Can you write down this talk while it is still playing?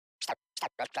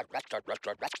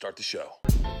Start the show.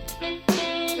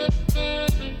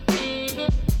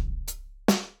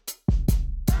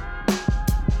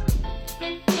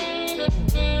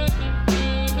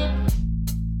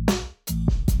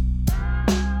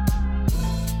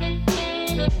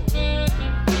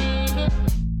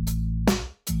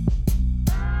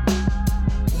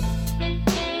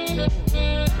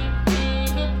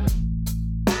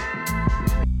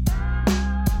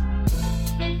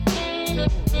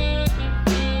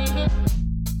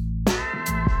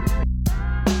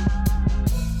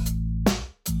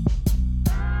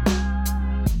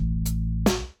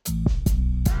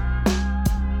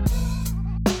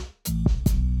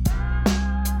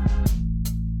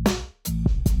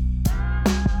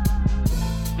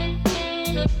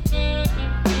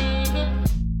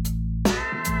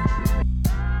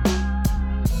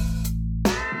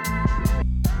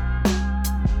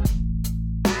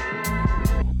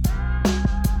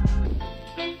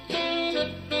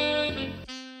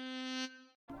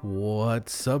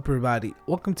 What's up, everybody?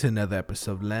 Welcome to another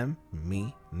episode of Lem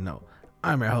Me Know.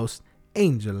 I'm your host,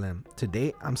 Angel Lem.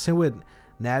 Today, I'm sitting with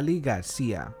Natalie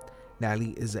Garcia.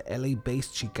 Natalie is a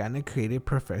LA-based Chicana creative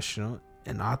professional,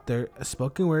 an author, a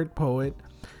spoken word poet,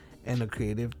 and a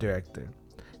creative director.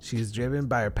 She is driven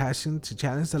by her passion to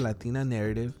challenge the Latina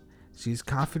narrative. She's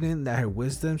confident that her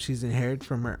wisdom she's inherited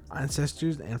from her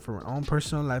ancestors and from her own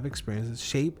personal life experiences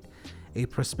shape a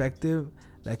perspective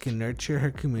that can nurture her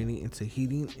community into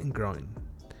healing and growing.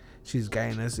 She's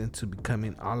guiding us into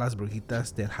becoming a las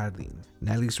brujitas del jardín.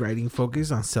 Natalie's writing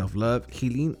focuses on self-love,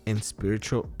 healing, and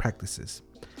spiritual practices.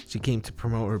 She came to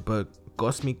promote her book,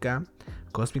 Cósmica.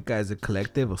 Cósmica is a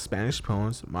collective of Spanish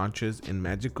poems, mantras, and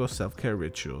magical self-care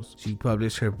rituals. She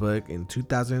published her book in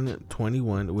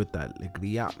 2021 with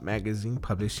Alegría Magazine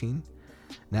Publishing.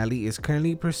 Natalie is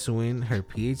currently pursuing her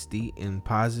PhD in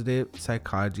positive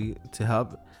psychology to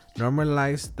help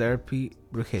normalize therapy,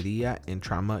 brujeria, and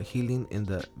trauma healing in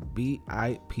the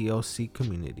BIPOC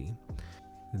community.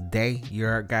 Today,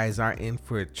 your guys are in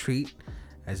for a treat.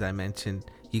 As I mentioned,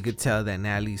 you could tell that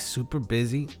Natalie's super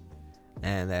busy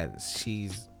and that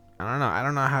she's, I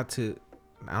don't know how to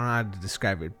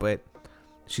describe it, but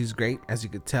she's great. As you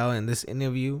could tell in this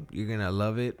interview, you're going to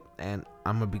love it. And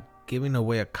I'm going to be giving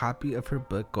away a copy of her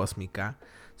book, Cósmica.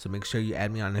 So make sure you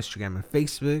add me on Instagram and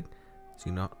Facebook so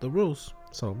you know the rules.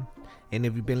 So, and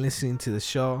if you've been listening to the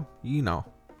show, you know,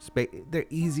 they're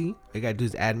easy. All you gotta do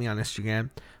is add me on Instagram,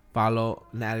 follow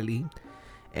Natalie,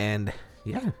 and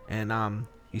yeah, and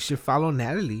you should follow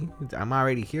Natalie. I'm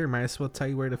already here. Might as well tell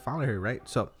you where to follow her, right?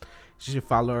 So, you should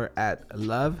follow her at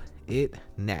Love It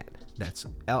Nat. That's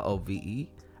LOVEITNAT.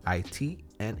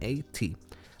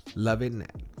 Love It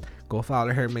Nat. Go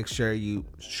follow her. Make sure you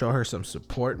show her some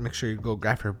support. Make sure you go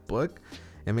grab her book,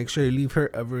 and make sure you leave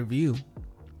her a review.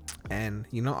 And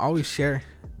always share.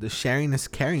 The sharing is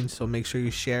caring, so make sure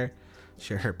you share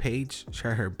her page,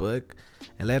 share her book,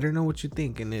 and let her know what you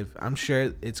think. And if I'm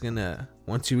sure it's gonna,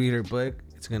 once you read her book,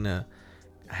 it's gonna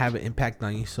have an impact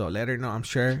on you. So let her know. I'm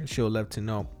sure she'll love to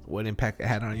know what impact it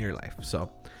had on your life.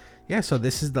 So yeah, so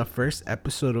this is the first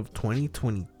episode of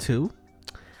 2022.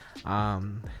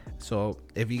 So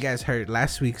if you guys heard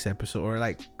last week's episode, or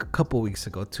like a couple weeks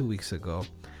ago, 2 weeks ago,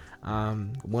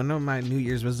 one of my New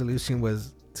Year's resolution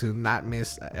was to not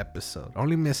miss an episode.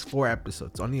 Only miss 4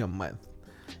 episodes, only a month.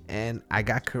 And I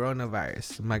got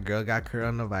coronavirus. My girl got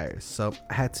coronavirus, so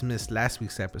I had to miss last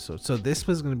week's episode. So this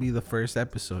was going to be the first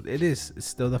episode. It's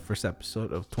still the first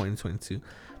episode of 2022,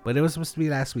 but it was supposed to be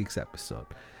last week's episode.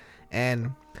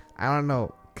 And I don't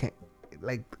know,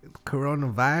 like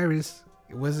coronavirus,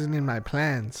 it wasn't in my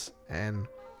plans. And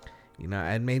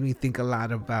it made me think a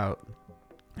lot about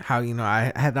how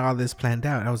I had all this planned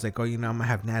out. I was like, I'm gonna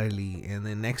have Natalie, and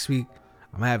then next week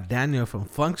I'm gonna have Daniel from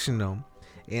Functional,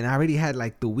 and I already had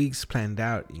like the weeks planned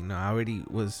out. I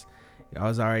was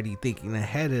already thinking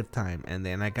ahead of time, and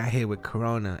then I got hit with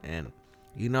Corona, and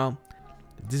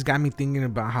this got me thinking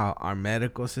about how our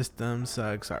medical system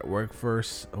sucks, our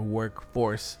workforce, how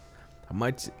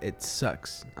much it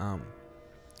sucks.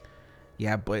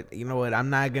 Yeah, but you know what? I'm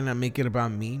not gonna make it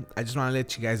about me. I just want to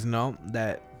let you guys know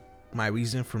that my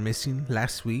reason for missing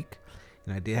last week,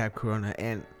 I did have Corona,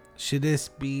 and should this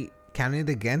be counted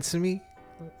against me?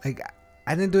 Like,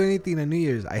 I didn't do anything on New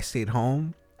Year's. I stayed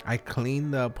home. I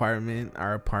cleaned our apartment.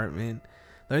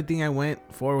 The only thing I went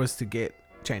for was to get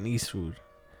Chinese food.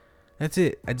 That's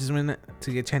it. I just went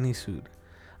to get Chinese food.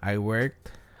 I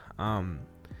worked, but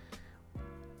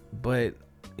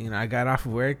I got off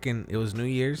of work and it was New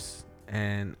Year's,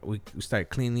 and we started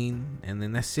cleaning, and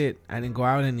then that's it. I didn't go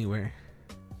out anywhere.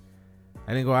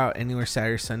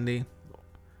 Saturday, Sunday.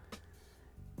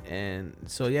 And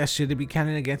so yeah, should it be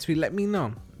counted against me? Let me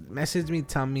know. Message me,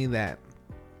 tell me that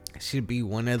it should be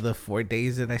one of the 4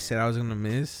 days that I said I was gonna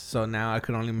miss. So now I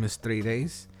could only miss 3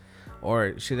 days.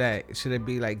 Or should I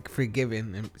be like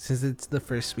forgiven, and since it's the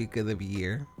first week of the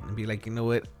year, and be like, you know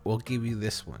what, we'll give you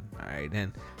this one. All right,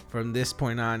 and from this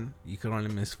point on, you can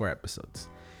only miss 4 episodes.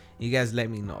 You guys let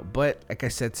me know. But like I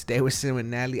said, today we're sitting with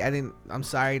Natalie. I'm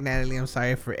sorry, Natalie. I'm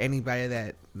sorry for anybody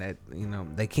that you know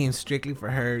that came strictly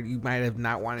for her. You might have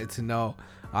not wanted to know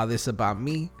all this about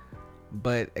me.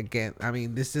 But again, I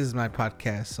mean, this is my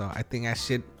podcast, so I think I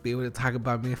should be able to talk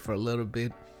about me for a little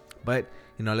bit. But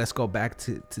you know, let's go back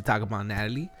to talk about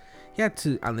Natalie. Yeah,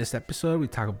 on this episode, we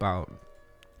talk about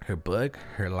her book,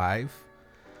 her life,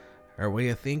 her way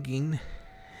of thinking,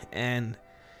 and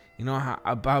you know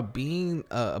about being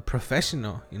a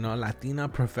professional, you know, a Latina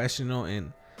professional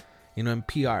in, you know, in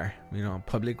PR, you know,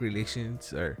 public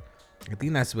relations, or I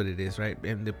think that's what it is, right?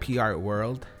 In the PR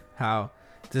world, how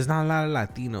there's not a lot of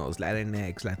Latinos,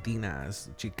 Latinx, Latinas,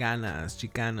 Chicanas,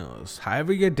 Chicanos,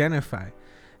 however you identify.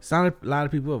 It's not a lot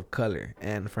of people of color.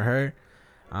 And for her,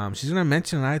 she's gonna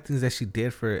mention a lot of things that she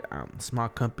did for small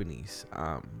companies,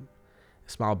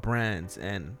 small brands,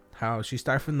 and how she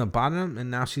started from the bottom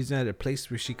and now she's at a place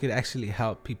where she could actually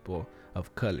help people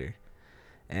of color.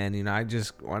 And you know, I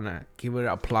just wanna give her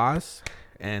applause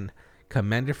and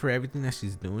commend her for everything that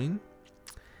she's doing.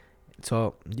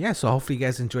 So yeah, so hopefully you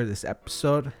guys enjoyed this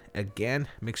episode. Again,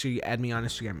 make sure you add me on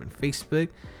Instagram and Facebook.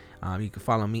 You can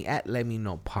follow me at Let Me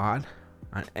Know Pod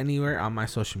on anywhere on my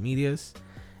social medias,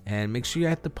 and make sure you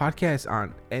add the podcast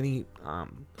on any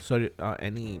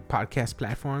any podcast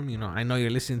platform. You know, I know you're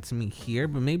listening to me here,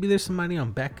 but maybe there's somebody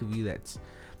on back of you that's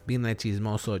being like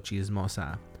chismoso or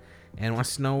chismosa and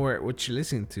wants to know what you're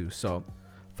listening to. So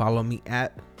follow me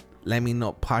at Let Me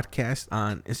Know Podcast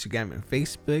on Instagram and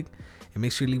Facebook, and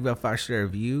make sure you leave a 5-star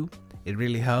review. It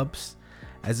really helps.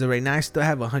 As of right now, I still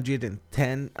have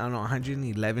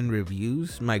 111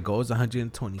 reviews. My goal is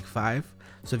 125.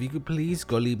 So if you could please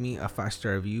go leave me a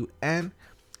 5-star review and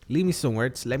leave me some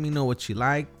words. Let me know what you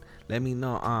liked. Let me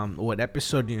know what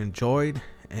episode you enjoyed,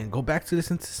 and go back to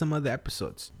listen to some other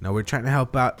episodes. Now we're trying to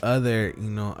help out other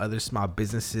small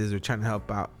businesses. We're trying to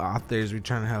help out authors. We're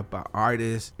trying to help out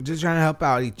artists. We're just trying to help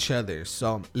out each other.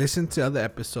 So listen to other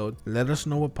episodes. Let us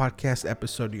know what podcast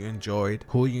episode you enjoyed,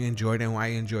 who you enjoyed, and why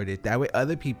you enjoyed it. That way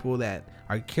other people that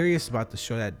are curious about the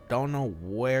show, that don't know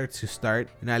where to start,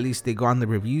 and at least they go on the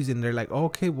reviews and they're like, oh,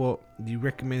 okay, well, you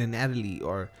recommended Natalie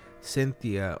or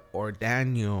Cynthia or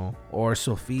Daniel or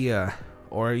Sophia,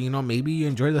 or you know, maybe you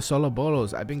enjoy the solo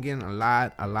bolos. I've been getting a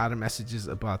lot of messages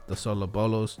about the solo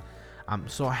bolos. I'm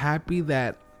so happy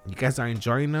that you guys are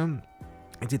enjoying them.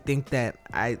 And to think that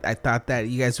I thought that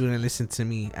you guys wouldn't listen to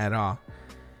me at all,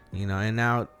 you know, and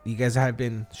now you guys have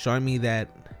been showing me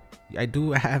that I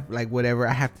do have like whatever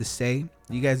I have to say,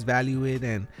 you guys value it,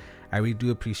 and I really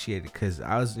do appreciate it, because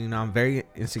I'm very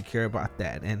insecure about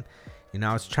that. And you know,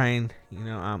 I was trying,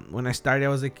 when I started, I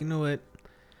was like, you know what,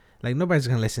 like nobody's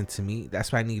gonna listen to me.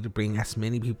 That's why I need to bring as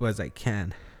many people as I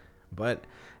can. But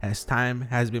as time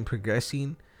has been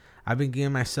progressing, I've been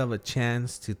giving myself a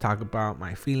chance to talk about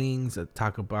my feelings, to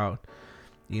talk about,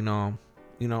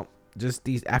 just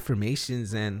these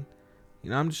affirmations, and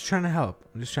I'm just trying to help.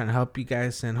 I'm just trying to help you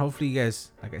guys, and hopefully you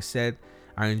guys, like I said,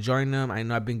 are enjoying them. I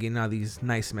know I've been getting all these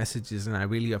nice messages, and I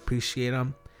really appreciate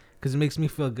them, because it makes me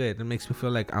feel good. It makes me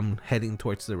feel like I'm heading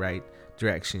towards the right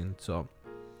direction. So, all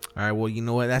right, well, you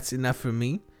know what? That's enough for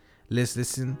me. Let's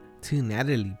listen to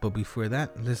Natalie. But before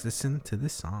that, let's listen to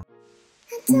this song.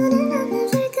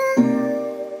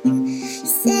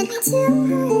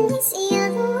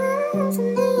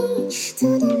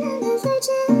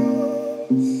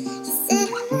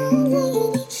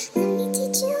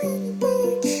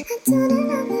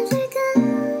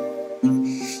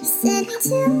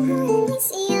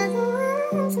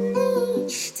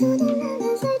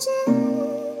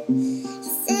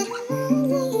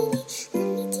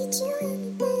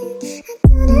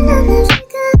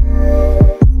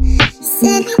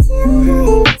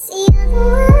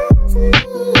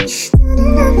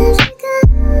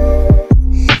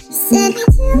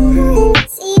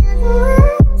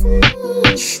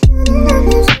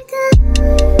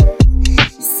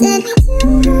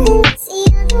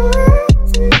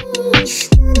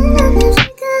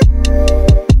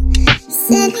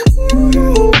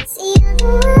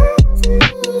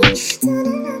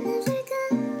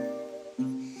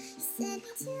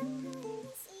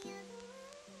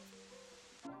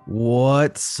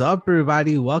 What's up,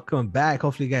 everybody? Welcome back.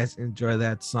 Hopefully you guys enjoy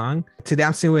that song. Today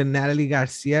I'm sitting with Natalie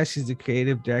Garcia. She's the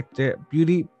creative director,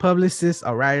 beauty publicist,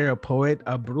 a writer, a poet,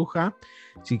 a bruja.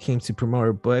 She came to promote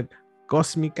her book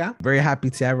Cosmica. Very happy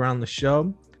to have her on the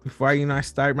show. Before I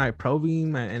start my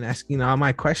probing and asking all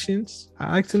my questions,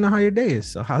 I like to know how your day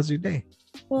is. So how's your day?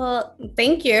 Well,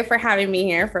 thank you for having me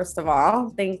here, first of all.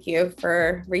 Thank you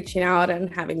for reaching out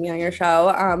and having me on your show.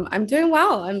 I'm doing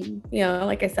well.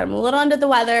 Like I said, I'm a little under the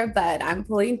weather, but I'm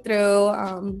pulling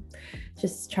through.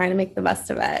 Just trying to make the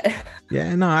best of it.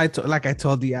 Yeah, no, like I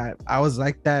told you, I was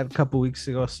like that a couple weeks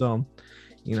ago. So,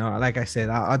 like I said,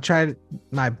 I'll try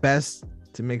my best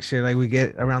to make sure like we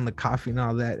get around the coffee and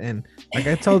all that. And like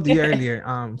I told you earlier,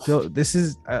 so this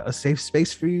is a safe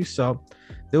space for you. So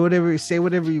say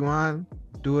whatever you want,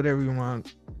 do whatever you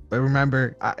want. But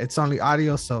remember, it's only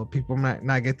audio, so people might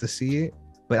not get to see it,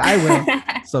 but I will.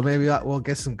 So maybe we'll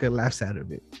get some good laughs out of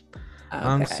it.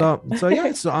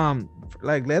 Okay.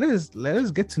 Like let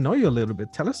us get to know you a little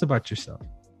bit. Tell us about yourself.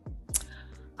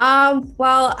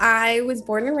 Well, I was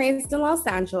born and raised in Los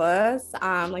Angeles.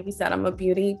 Like you said, I'm a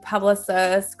beauty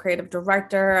publicist, creative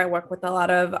director. I work with a lot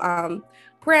of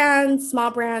brands, small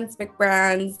brands, big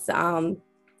brands.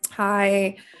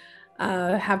 I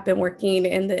have been working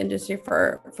in the industry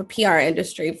for PR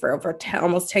industry for over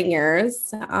almost 10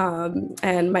 years.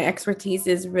 And my expertise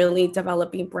is really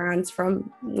developing brands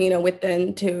from,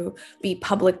 within to be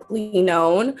publicly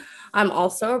known. I'm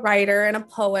also a writer and a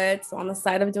poet. So on the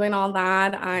side of doing all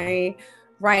that, I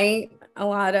write a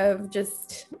lot of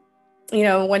just,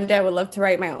 one day I would love to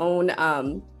write my own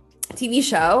TV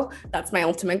show. That's my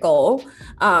ultimate goal.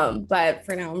 But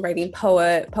for now, I'm writing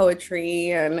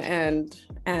poetry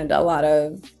and a lot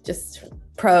of just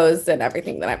prose and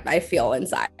everything that I feel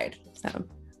inside. So,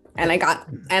 and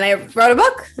I wrote a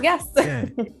book. Yes. Yeah,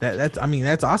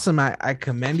 that's awesome. I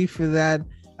commend you for that.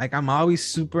 Like, I'm always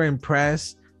super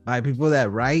impressed by people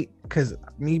that write, because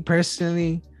me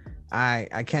personally,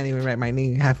 I can't even write my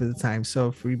name half of the time.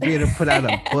 So for you to be able to put out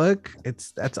a book,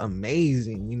 that's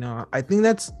amazing. I think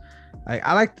that's,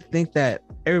 I like to think that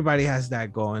everybody has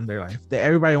that goal in their life, that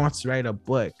everybody wants to write a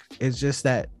book. It's just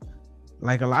that,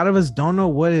 like, a lot of us don't know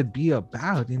what it'd be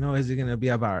about. Is it gonna be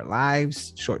about our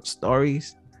lives, short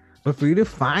stories? But for you to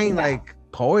find like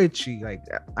poetry, like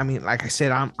I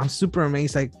said, I'm super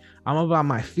amazed. Like, I'm about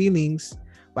my feelings,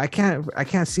 but I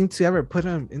can't seem to ever put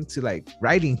them into like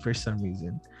writing for some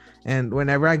reason. And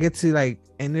whenever I get to like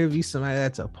interview somebody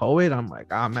that's a poet, I'm like,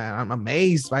 oh man, I'm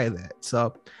amazed by that.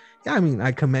 So yeah,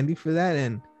 I commend you for that.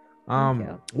 And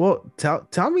well,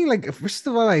 tell me, like, first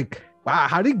of all, like, wow,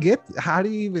 how do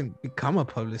you even become a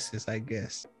publicist, I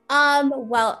guess?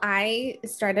 Well, I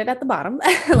started at the bottom,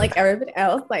 like everybody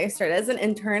else. Like, I started as an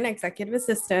intern, executive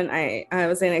assistant. I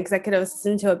was an executive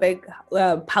assistant to a big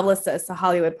publicist, a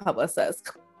Hollywood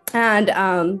publicist. And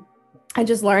I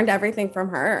just learned everything from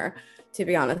her, to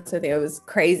be honest with you. It was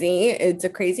crazy. It's a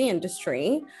crazy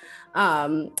industry.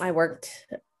 I worked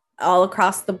all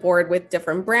across the board with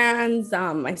different brands.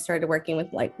 I started working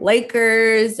with like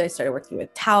Lakers. I started working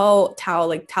with Tao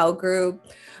Group,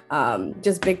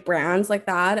 just big brands like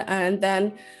that. And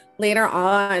then later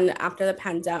on, after the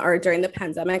pandemic or during the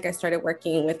pandemic, I started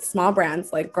working with small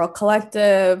brands like Girl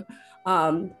Collective.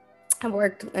 I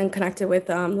worked and connected with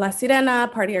La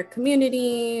Sirena, part of your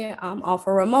community, All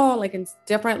for Ramon, like in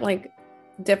different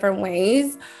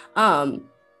ways.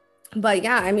 But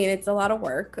yeah, it's a lot of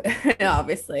work,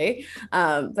 obviously.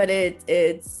 But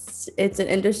it's an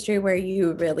industry where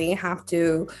you really have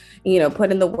to,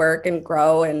 put in the work and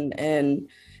grow and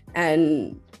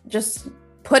just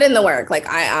put in the work. Like,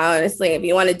 I honestly, if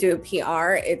you want to do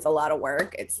PR, it's a lot of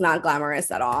work. It's not glamorous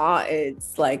at all.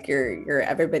 It's like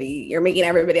you're making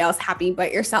everybody else happy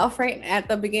but yourself right at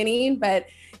the beginning. But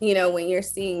when you're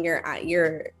seeing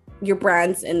your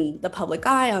brands in the public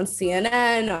eye on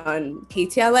CNN, on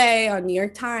KTLA, on New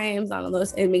York Times, on all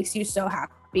those, it makes you so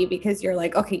happy because you're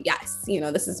like, okay, yes,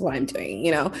 this is what I'm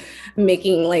doing,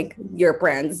 making like your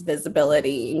brand's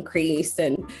visibility increase,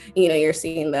 and, you're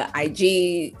seeing the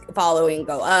IG following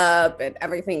go up and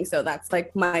everything. So that's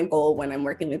like my goal when I'm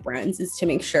working with brands, is to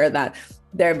make sure that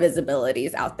their visibility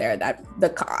is out there, that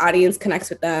the audience connects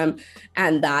with them,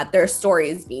 and that their story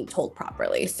is being told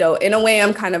properly. So in a way,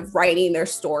 I'm kind of writing their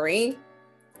story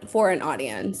for an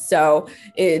audience. So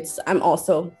I'm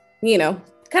also, kind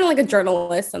of like a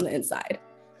journalist on the inside.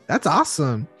 That's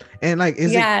awesome. And like,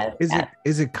 is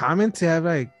it common to have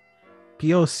like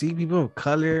POC, people of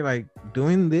color, like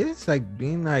doing this, like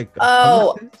being like,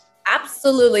 oh,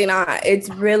 absolutely not. It's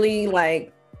really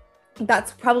like,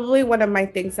 that's probably one of my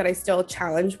things that I still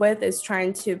challenge with, is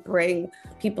trying to bring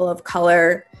people of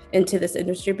color into this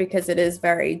industry, because it is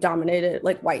very dominated,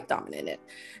 like white dominated.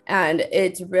 And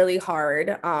it's really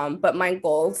hard. But my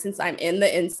goal, since I'm in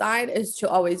the inside, is to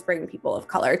always bring people of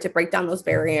color, to break down those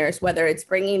barriers, whether it's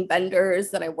bringing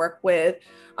vendors that I work with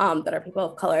that are people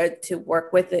of color to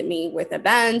work with me with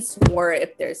events, or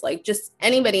if there's like just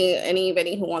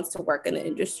anybody who wants to work in the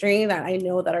industry that I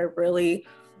know that are really,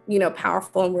 you know,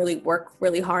 powerful and really work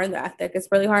really hard. The ethic is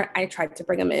really hard. I try to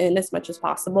bring them in as much as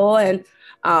possible. And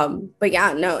but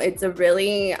yeah, no, it's a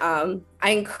really I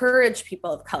encourage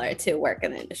people of color to work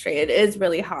in the industry. It is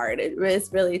really hard. It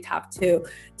is really tough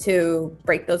to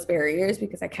break those barriers,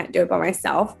 because I can't do it by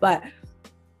myself. But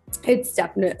it's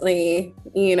definitely,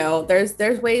 you know, there's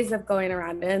ways of going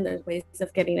around it, and there's ways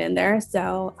of getting in there.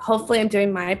 So hopefully I'm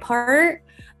doing my part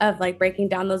of like breaking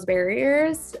down those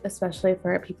barriers, especially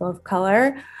for people of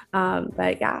color.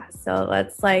 But yeah, so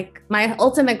that's like my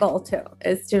ultimate goal too,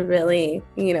 is to really,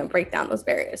 you know, break down those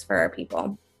barriers for our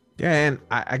people. Yeah, and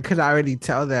I could already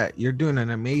tell that you're doing an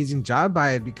amazing job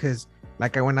by it, because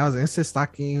like when I was Insta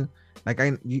stalking you, like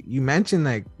you mentioned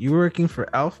like you were working for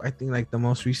Elf, I think like the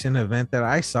most recent event that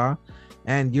I saw,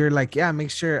 and you're like, yeah,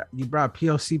 make sure you brought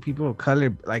POC, people of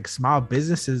color, like small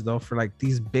businesses though, for like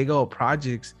these big old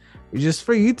projects. Just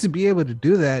for you to be able to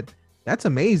do that, that's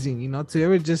amazing, you know, to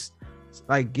ever just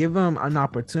like give them an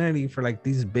opportunity for like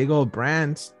these big old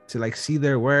brands to like see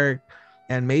their work,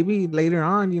 and maybe later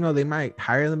on, you know, they might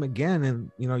hire them again.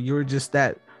 And you know, you were just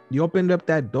that, you opened up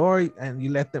that door and you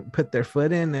let them put their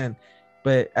foot in, and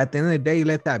but at the end of the day, you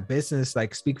let that business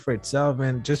like speak for itself.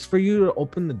 And just for you to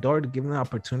open the door to give them the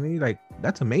opportunity, like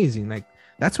that's amazing. Like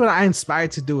that's what I inspired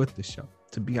to do with the show,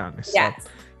 to be honest. Yes. So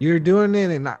you're doing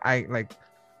it, and I like,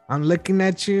 I'm looking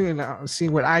at you and I'm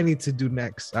seeing what I need to do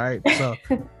next. All right. So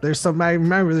there's somebody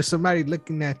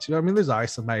looking at you. I mean, there's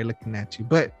always somebody looking at you,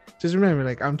 but just remember,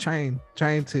 like, I'm trying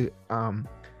to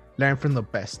learn from the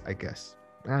best, I guess.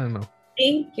 I don't know.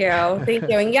 Thank you.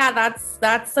 And yeah,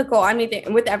 that's the goal. I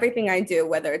mean, with everything I do,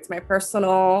 whether it's my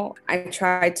personal, I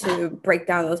try to break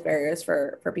down those barriers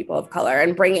for people of color,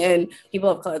 and bring in people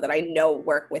of color that I know will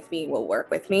work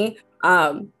with me.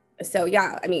 So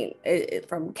yeah, I mean,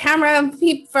 from camera,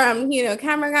 from, you know,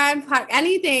 camera guy,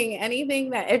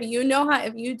 anything that if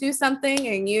you do something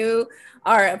and you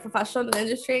are a professional in the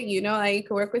industry, you know, that you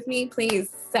can work with me,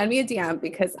 please send me a DM,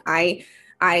 because I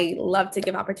love to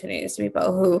give opportunities to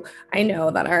people who I know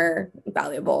that are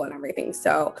valuable and everything.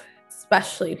 So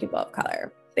especially people of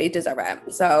color, they deserve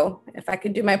it. So if I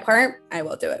can do my part, I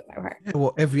will do it my part. Yeah,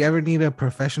 well, if you ever need a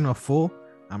professional fool,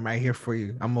 I'm right here for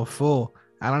you. I'm a fool.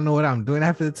 I don't know what I'm doing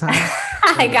half of the time.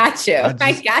 I got you.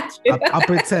 I'll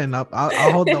pretend.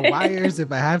 I'll hold the wires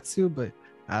if I have to, but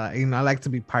you know, I like to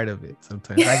be part of it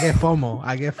sometimes. I get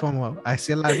FOMO. I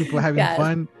see a lot of people having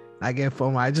fun. I get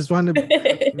FOMO. I just want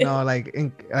to, you know, like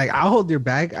I'll hold your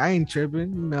back. I ain't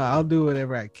tripping. You know, I'll do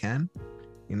whatever I can.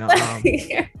 You know.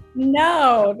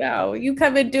 No, you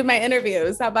come and do my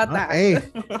interviews. How about that? Hey,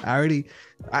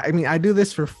 I mean, I do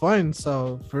this for fun.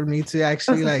 So for me to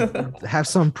actually like have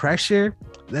some pressure,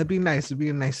 that'd be nice. It'd be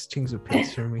a nice change of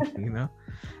pace for me, you know?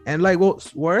 And like, well,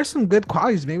 what are some good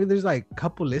qualities? Maybe there's like a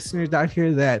couple listeners out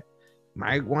here that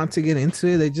might want to get into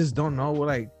it. They just don't know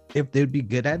like if they'd be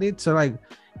good at it. So like,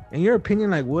 in your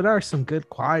opinion, like what are some good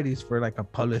qualities for like a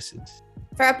publicist?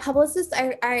 For a publicist,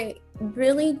 I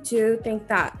really do think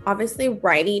that obviously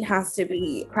writing has to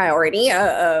be priority,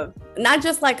 not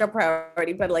just like a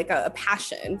priority, but like a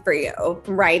passion for you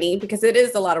writing, because it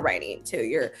is a lot of writing too.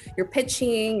 You're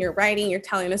pitching, you're writing, you're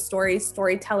telling a story.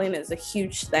 Storytelling is a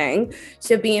huge thing.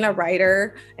 So being a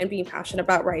writer and being passionate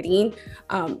about writing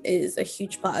is a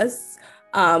huge plus.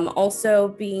 Also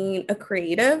being a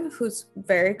creative who's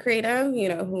very creative, you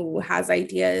know, who has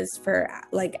ideas for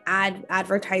like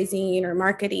advertising or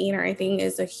marketing or anything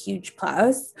is a huge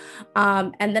plus.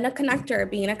 And then being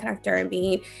a connector and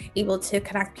being able to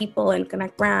connect people and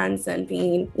connect brands, and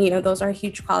being, you know, those are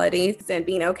huge qualities. And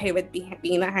being okay with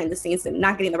being behind the scenes and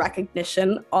not getting the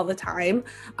recognition all the time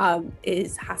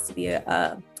has to be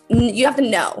you have to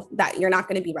know that you're not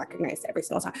going to be recognized every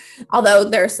single time. Although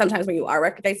there's sometimes where you are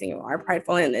recognizing, you are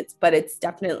prideful, and it's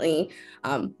definitely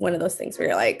one of those things where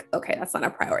you're like, okay, that's not a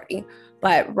priority.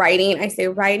 But I say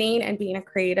writing and being a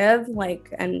creative,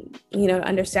 like, and, you know,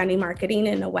 understanding marketing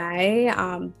in a way.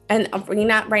 And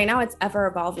right now it's ever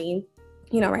evolving.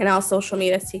 You know, right now social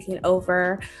media is taking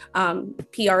over.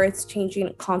 PR is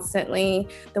changing constantly.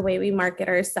 The way we market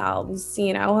ourselves,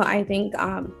 you know, I think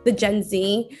the Gen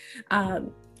Z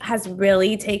has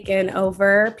really taken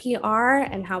over PR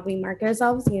and how we market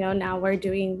ourselves. Now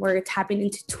we're tapping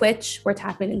into Twitch, we're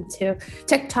tapping into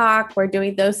TikTok, we're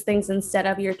doing those things instead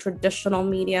of your traditional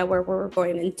media where we're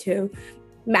going into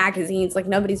magazines. Like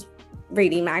nobody's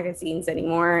reading magazines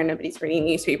anymore and nobody's reading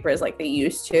newspapers like they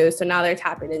used to. So now they're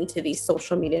tapping into these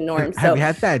social media norms. Have so you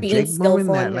had that being Jake moment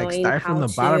skillful that and like knowing start how from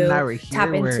the bottom, now we're tap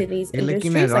here where into these you're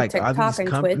looking at industries like like all TikTok these and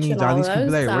Twitch companies, and all all these people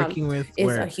those that you're working with, is a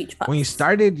where huge when you plus.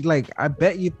 started, like I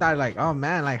bet you thought like, oh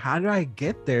man, like how do I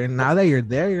get there? And now that you're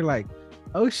there, you're like,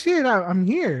 oh shit, I'm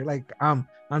here. Like I'm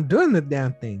doing the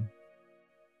damn thing.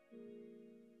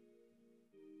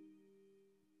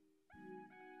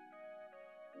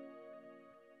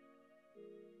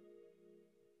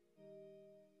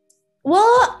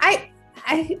 Well, I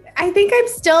think I'm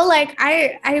still like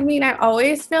I mean I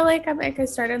always feel like I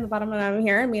started in the bottom and I'm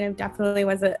here. I mean I definitely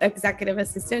was an executive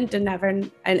assistant and never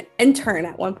an intern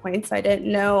at one point, so I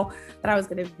didn't know that I was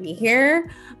going to be here.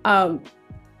 But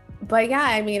yeah,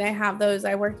 I mean I have those.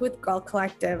 I worked with Girl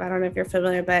Collective. I don't know if you're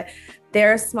familiar, but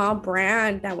they're a small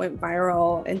brand that went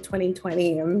viral in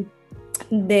 2020. And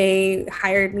they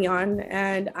hired me on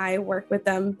and I worked with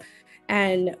them.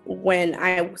 And when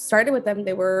I started with them,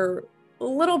 they were a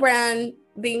little brand.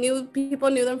 People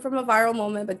knew them from a viral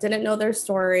moment, but didn't know their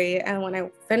story. And when I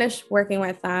finished working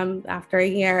with them after a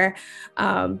year,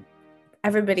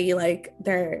 everybody like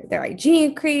their IG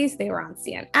increased. They were on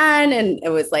CNN and it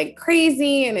was like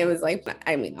crazy. And it was like,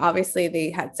 I mean, obviously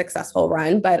they had successful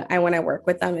run, but when I worked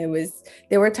with them,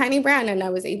 they were a tiny brand and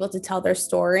I was able to tell their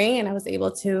story and I was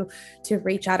able to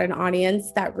reach out an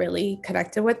audience that really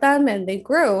connected with them and they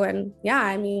grew. And yeah,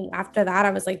 I mean, after that,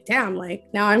 I was like, damn, like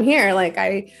now I'm here. Like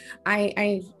I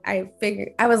figured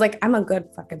I was like, I'm a good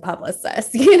fucking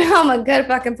publicist, I'm a good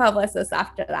fucking publicist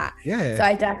after that. Yeah. So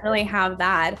I definitely have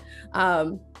that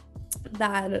on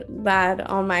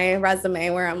my resume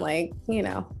where I'm like,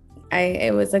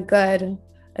 it was a good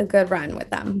run with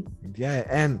them. Yeah.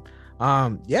 And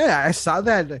yeah, I saw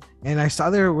that and I saw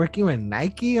they were working with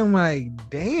Nike. I'm like,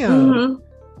 damn,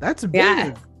 that's big.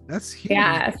 Yes. That's huge.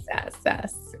 Yes.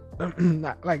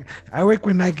 Like I work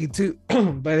with Nike too,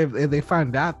 but if they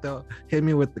find out, they'll hit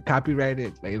me with the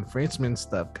copyrighted like infringement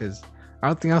stuff because I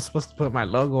don't think I'm supposed to put my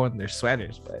logo on their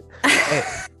sweaters, but hey,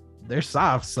 they're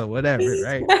soft, so whatever,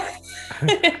 right?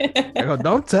 I go,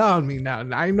 don't tell on me now.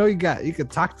 I know you can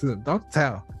talk to them. Don't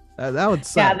tell. That would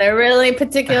suck. Yeah, they're really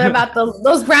particular about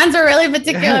those brands are really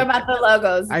particular about the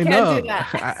logos. You I can't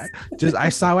know. do that. I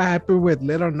saw what happened with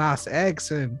Lil Nas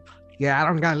X, and yeah, I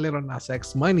don't got Lil Nas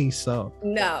X money, so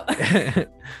no. If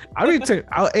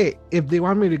they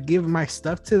want me to give my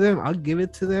stuff to them, I'll give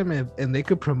it to them, and they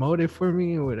could promote it for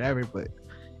me or whatever. But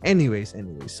anyways,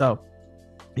 so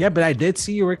yeah, but I did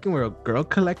see you working with a Girl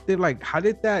Collective. Like, how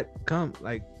did that come?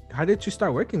 Like, how did you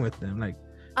start working with them? Like,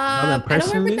 I don't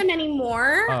work with them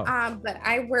anymore. But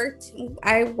I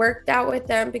worked out with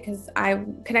them because I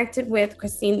connected with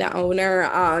Christine, the owner,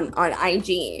 on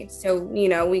IG. So,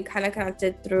 we kind of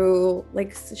connected through,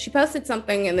 like, she posted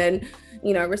something and then,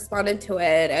 I responded to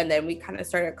it. And then we kind of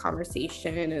started a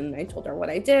conversation and I told her what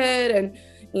I did. And,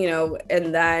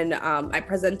 and then I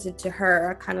presented to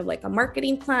her kind of like a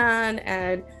marketing plan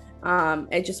and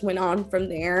it just went on from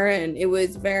there. And it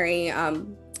was very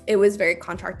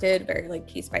contracted, very like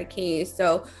case by case.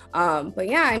 So, but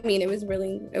yeah, I mean, it was a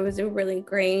really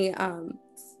great,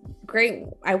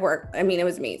 it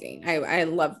was amazing. I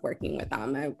love working with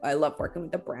them. I love working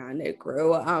with the brand. It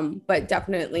grew, but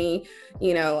definitely,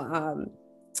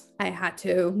 I had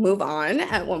to move on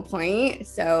at one point.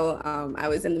 So, I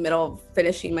was in the middle of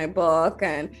finishing my book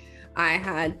and I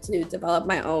had to develop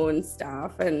my own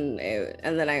stuff and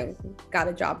then I got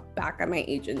a job back at my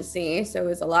agency. So it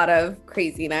was a lot of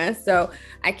craziness. So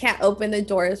I can't open the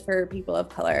doors for people of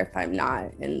color if I'm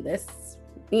not in this,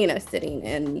 sitting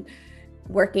and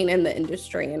working in the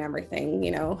industry and everything.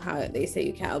 How they say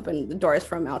you can't open the doors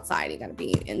from outside, you got to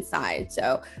be inside.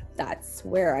 So that's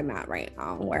where I'm at right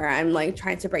now, where I'm like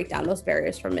trying to break down those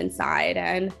barriers from inside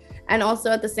and also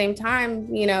at the same time,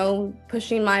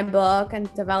 pushing my book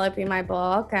and developing my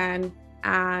book and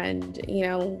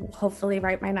hopefully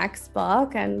write my next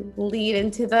book and lead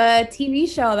into the TV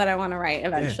show that I want to write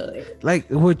eventually. Yeah. Like,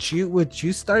 would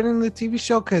you start in the TV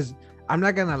show? Because I'm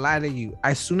not gonna lie to you.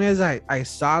 As soon as I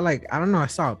saw, like, I don't know, I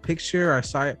saw a picture or I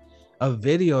saw a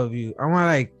video of you, I'm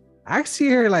like, I see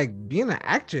her like being an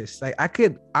actress. Like, I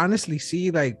could honestly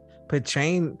see like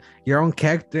portraying your own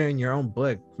character in your own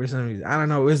book for some reason. I don't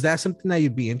know. Is that something that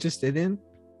you'd be interested in?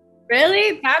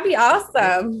 Really? That'd be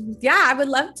awesome. Yeah, I would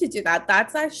love to do that.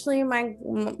 That's actually like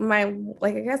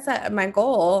I guess my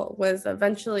goal was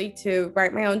eventually to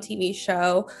write my own TV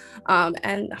show.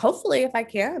 And hopefully if I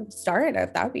can start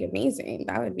it, that would be amazing.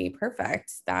 That would be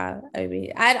perfect. I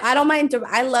don't mind.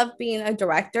 I love being a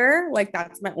director. Like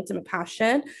that's my ultimate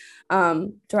passion.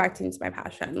 Directing is my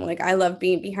passion. Like I love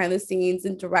being behind the scenes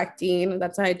and directing.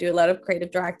 That's why I do a lot of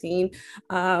creative directing.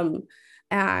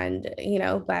 And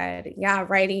but yeah,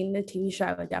 writing the TV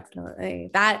show would definitely,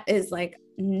 that is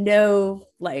no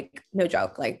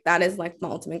joke. Like that is like my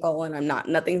ultimate goal, and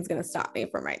nothing's gonna stop me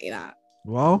from writing that.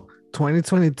 Well,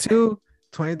 2022.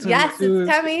 Yes,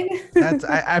 it's coming. That's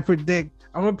I'm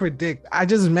gonna predict. I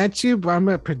just met you, but I'm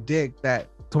gonna predict that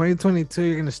 2022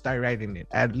 you're gonna start writing it.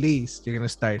 At least you're gonna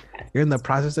start. You're in the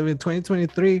process of it.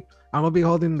 2023, I'm gonna be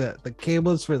holding the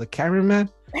cables for the cameraman.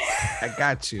 I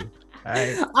got you.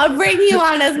 Right. I'll bring you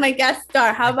on as my guest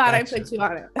star. How about I put you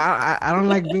on it? I don't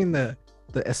like being the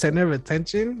center of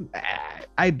attention.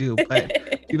 I do, but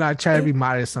I try to be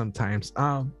modest sometimes.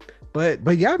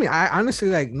 But yeah, I mean, I honestly,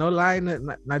 like, no lie,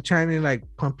 not trying to like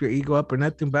pump your ego up or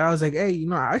nothing, but I was like, hey,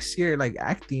 I see her like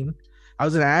acting. I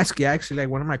was gonna ask you actually, like,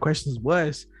 one of my questions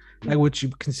was like what you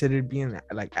considered being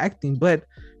like acting, but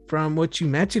from what you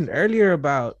mentioned earlier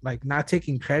about like not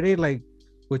taking credit, like,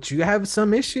 would you have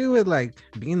some issue with like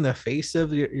being the face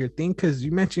of your thing? Because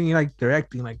you mentioned you like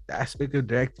directing, like the aspect of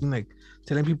directing, like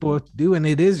telling people what to do, and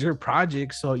it is your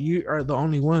project, so you are the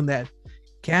only one that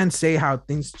can say how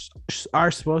things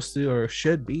are supposed to or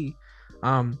should be.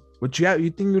 You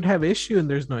think you'd have issue? And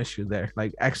there's no issue there,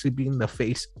 like actually being the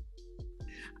face?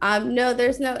 No,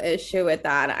 there's no issue with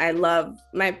that. I love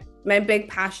my big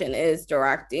passion is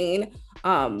directing.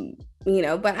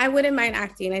 But I wouldn't mind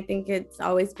acting. I think it's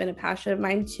always been a passion of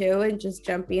mine too, and just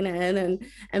jumping in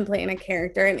and playing a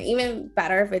character, and even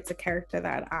better if it's a character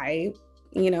that I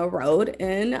wrote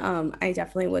in. I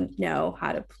definitely would know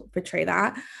how to portray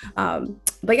that.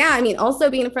 But yeah, I mean, also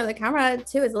being in front of the camera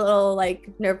too is a little like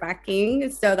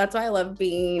nerve-wracking. So that's why I love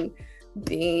being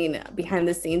behind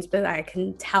the scenes, but I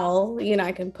can tell,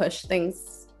 I can push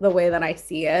things the way that I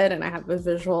see it, and I have a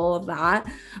visual of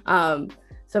that.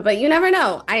 But you never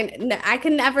know. I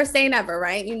can never say never,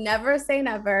 right? You never say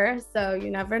never, so you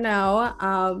never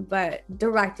know. But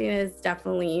directing is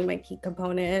definitely my key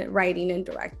component. Writing and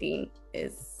directing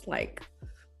is like,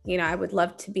 I would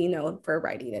love to be known for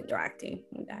writing and directing.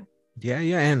 Yeah,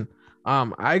 and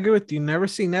I agree with you. Never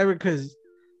say never, because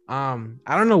I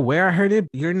don't know where I heard it.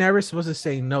 You're never supposed to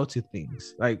say no to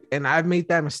things. Like, and I've made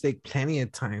that mistake plenty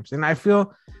of times, and I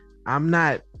feel I'm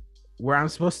not where I'm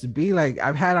supposed to be. Like,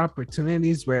 I've had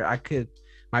opportunities where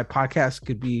my podcast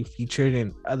could be featured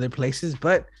in other places,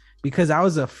 but because I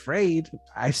was afraid,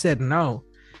 I said no.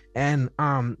 And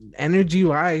energy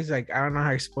wise, like, I don't know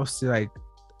how you're supposed to like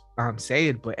say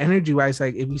it, but energy wise,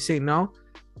 like, if you say no,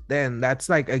 then that's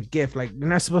like a gift. Like, you're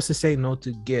not supposed to say no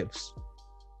to gifts,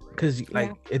 because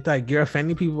like it's like you're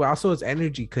offending people. Also, it's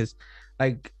energy, because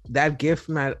like that gift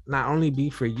might not only be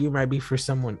for you, might be for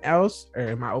someone else, or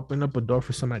it might open up a door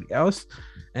for somebody else.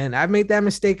 And I've made that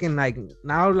mistake, and like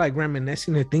now, like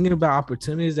reminiscing and thinking about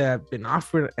opportunities that have been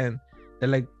offered, and they're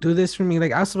like, do this for me.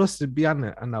 Like, I was supposed to be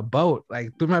on a boat,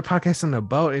 like do my podcast on a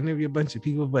boat, interview a bunch of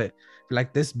people, but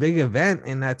like this big event,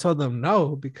 and I told them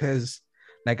no, because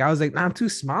like I was like, nah, I'm too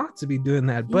small to be doing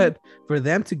that. But for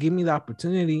them to give me the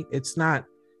opportunity, it's not.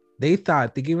 They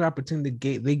thought they gave me the opportunity.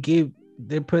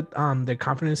 They put their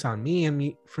confidence on me,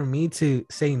 and for me to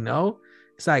say no,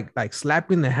 it's like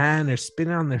slapping the hand or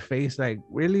spitting on their face. Like,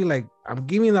 really, like, I'm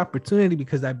giving you the opportunity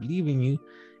because I believe in you,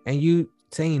 and you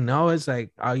saying no, it's like,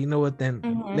 oh, you know what, then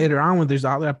later on when there's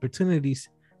other opportunities,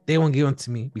 they won't give them to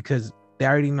me because they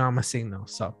already know I'm gonna say no.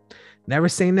 So never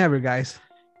say never, guys.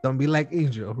 Don't be like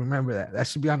Angel. Remember that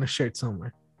should be on a shirt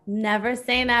somewhere. Never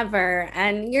say never.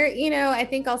 And I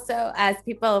think also as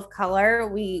people of color,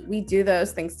 we do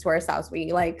those things to ourselves.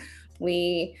 We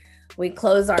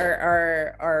close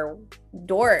our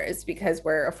doors because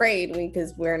we're afraid,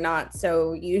 because we're not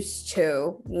so used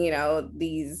to,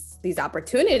 these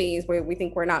opportunities, where we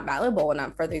think we're not valuable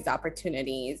enough for these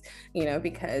opportunities,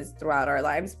 because throughout our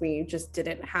lives, we just it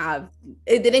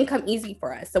didn't come easy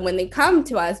for us. So when they come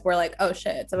to us, we're like, oh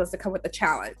shit, it's supposed to come with a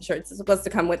challenge, or it's supposed to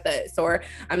come with this, or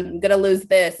I'm going to lose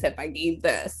this if I need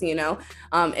this,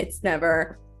 it's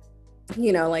never,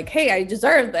 like, hey, I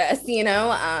deserve this,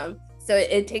 So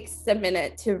it takes a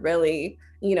minute to really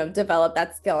develop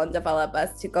that skill and develop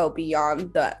us to go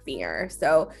beyond the fear.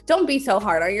 So don't be so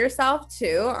hard on yourself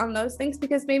too on those things,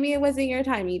 because maybe it wasn't your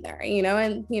time either,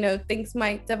 and things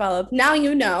might develop now,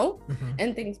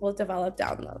 and things will develop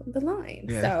down the line.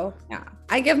 Yeah. So yeah,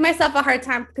 I give myself a hard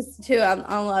time because too on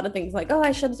a lot of things, like, oh,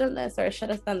 I should have done this or I should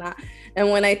have done that.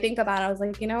 And when I think about it, I was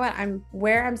like, you know what, I'm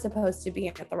where I'm supposed to be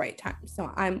at the right time.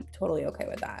 So I'm totally okay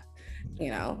with that,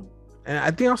 And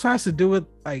I think also has to do with,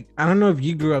 like, I don't know if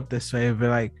you grew up this way, but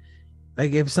like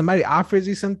if somebody offers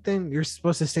you something, you're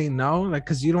supposed to say no, like,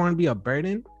 because you don't want to be a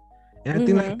burden. And I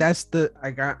think like that's the,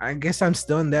 like, I guess I'm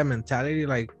still in that mentality,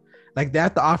 like they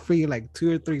have to offer you like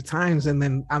 2 or 3 times, and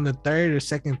then on the third or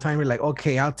second time you're like,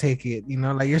 okay, I'll take it,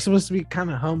 like you're supposed to be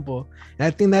kind of humble. And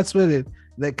I think that's what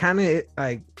that kind of,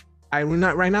 like, I'm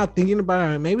not right now thinking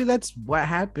about it, maybe that's what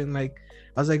happened. Like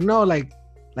I was like, no, like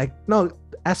no,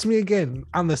 ask me again.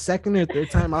 On the second or third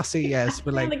time I'll say yes,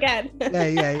 but like again.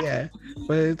 yeah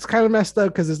but it's kind of messed up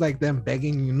because it's like them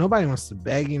begging you. Nobody wants to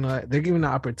beg, they're giving the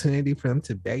opportunity for them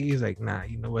to beg you. It's like, nah,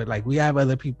 you know what, like we have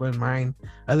other people in mind,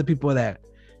 other people that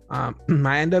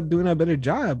might end up doing a better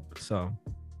job. So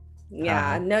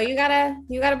yeah, no, you gotta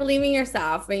believe in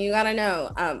yourself, and you gotta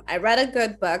know. I read a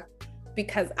good book,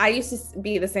 because I used to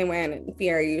be the same way, and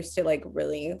fear used to like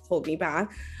really hold me back.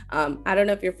 I don't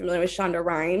know if you're familiar with Shonda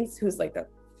Rhimes, who's like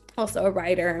also a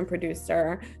writer and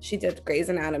producer. She did Grey's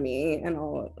Anatomy and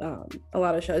a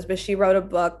lot of shows, but she wrote a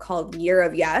book called Year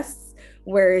of Yes,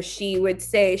 where she would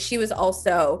say she was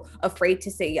also afraid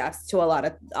to say yes to a lot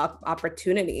of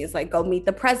opportunities, like go meet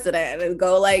the president and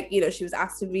go, like, she was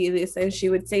asked to be this and she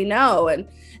would say no.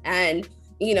 And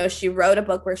she wrote a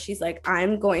book where she's like,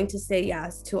 I'm going to say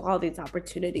yes to all these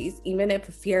opportunities, even if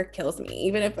fear kills me,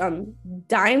 even if I'm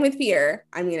dying with fear,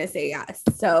 I'm going to say yes.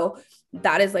 So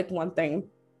that is like one thing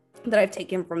that I've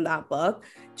taken from that book.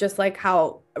 Just like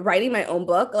how writing my own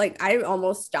book, like I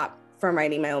almost stopped from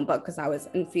writing my own book because I was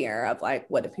in fear of, like,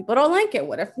 what if people don't like it?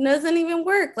 What if it doesn't even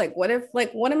work? Like, what if,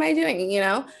 like, what am I doing?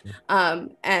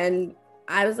 And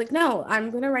I was like, no, I'm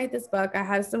going to write this book. I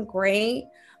have some great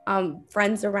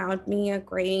friends around me, a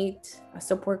great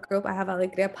support group. I have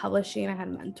Alegria Publishing. I had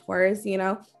mentors,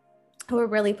 who were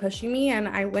really pushing me, and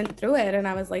I went through it and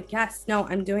I was like, yes, no,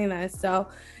 I'm doing this. So,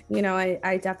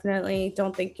 I definitely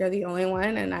don't think you're the only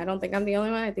one, and I don't think I'm the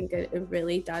only one. I think it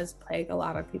really does plague a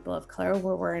lot of people of color,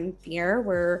 where we're in fear,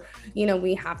 where,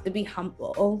 we have to be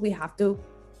humble. We have to,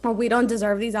 or we don't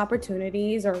deserve these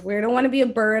opportunities, or we don't want to be a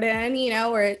burden,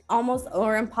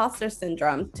 or imposter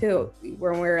syndrome too,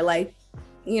 where we're like,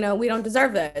 we don't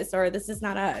deserve this, or this is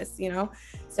not us,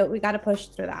 so we got to push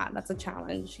through that. That's a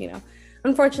challenge,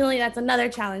 unfortunately. That's another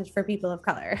challenge for people of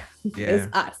color. Is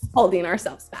us holding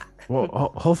ourselves back.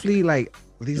 Well, hopefully, like,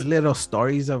 these little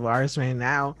stories of ours right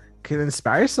now could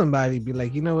inspire somebody, be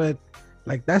like, you know what,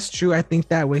 like, that's true, I think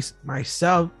that way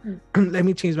myself. Let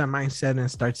me change my mindset and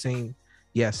start saying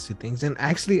yes to things. And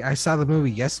actually, I saw the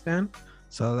movie Yes Man,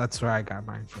 so that's where I got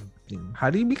mine from. How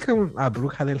do you become a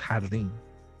bruja del jardín?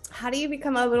 How do you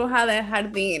become a bruja del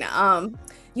jardín?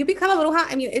 You become a bruja,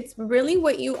 I mean, it's really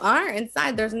what you are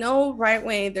inside. There's no right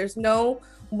way. There's no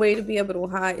way to be a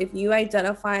bruja. If you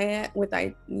identify with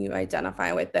it, you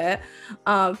identify with it.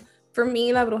 For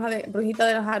me, brujita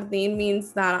del jardín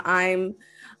means that I'm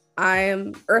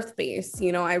earth-based.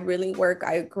 I really work.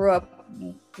 I grew up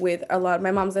with a lot.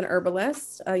 My mom's an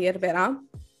herbalist, yerbera.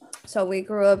 So we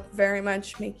grew up very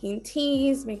much making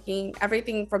teas, making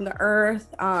everything from the earth.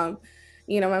 My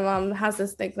mom has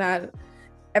this thing that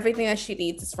everything that she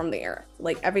needs is from the earth.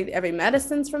 Like every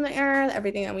medicine's from the earth.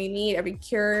 Everything that we need, every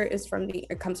cure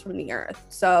it comes from the earth.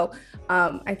 So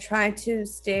I try to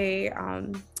stay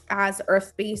as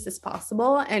earth-based as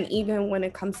possible. And even when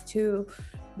it comes to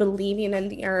believing in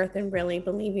the earth and really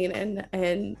believing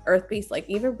in earth-based, like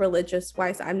even religious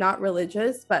wise, I'm not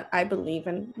religious, but I believe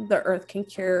in the earth can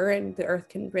cure, and the earth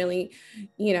can really,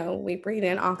 we breathe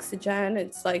in oxygen.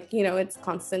 It's like, it's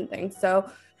constant thing. So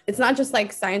it's not just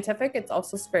like scientific, it's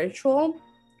also spiritual.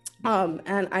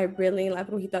 And I really, La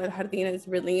Brujita del Jardín is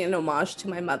really an homage to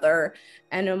my mother,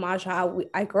 and homage how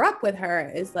I grew up with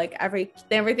her. Is like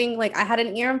everything, like I had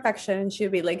an ear infection and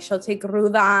she'd be like, she'll take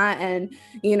ruda and,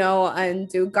 and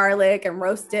do garlic and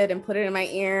roast it and put it in my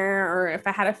ear. Or if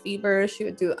I had a fever, she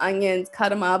would do onions, cut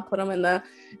them up, put them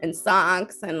in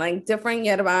socks, and like different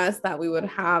hierbas that we would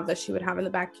have, that she would have in the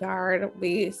backyard.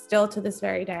 We still to this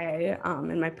very day,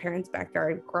 in my parents'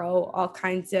 backyard, grow all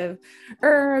kinds of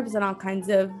herbs and all kinds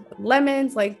of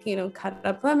lemons, like, cut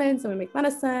up lemons, and we make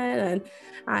medicine. And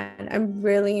I'm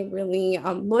really, really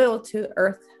loyal to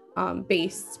earth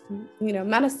based,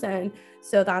 medicine.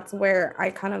 So that's where I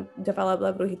kind of developed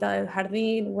La Brujita del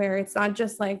Jardín, where it's not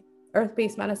just like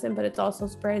earth-based medicine, but it's also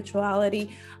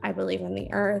spirituality. I believe in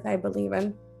the earth. I believe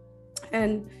in,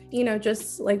 and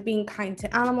just like being kind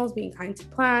to animals, being kind to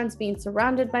plants, being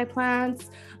surrounded by plants,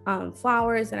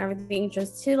 flowers and everything,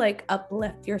 just to like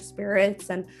uplift your spirits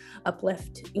and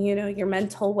uplift your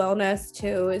mental wellness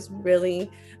too, is really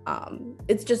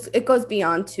it goes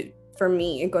beyond to for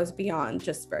me, it goes beyond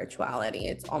just spirituality.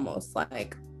 It's almost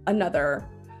like another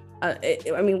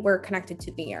we're connected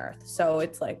to the earth, so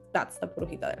it's like that's the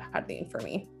Brujita del Jardín for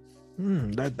me.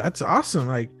 That's awesome.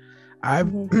 Like I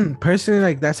personally,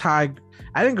 like, that's how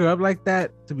I didn't grow up like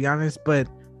that, to be honest, but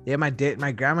yeah, my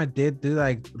grandma did do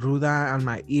like ruda on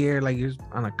my ear, like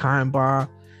on a cotton ball,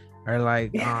 or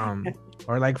like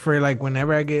or like for like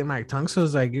whenever I get my tongue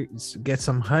sores, like you get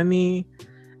some honey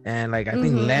and like I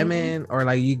think lemon, or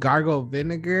like you gargle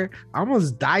vinegar. I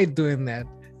almost died doing that.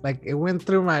 Like it went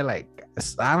through my, like,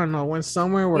 I don't know, went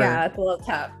somewhere where it's a little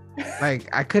tough. Like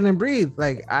I couldn't breathe.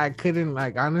 Like I couldn't,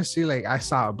 like, honestly, like I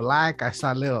saw black, I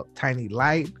saw a little tiny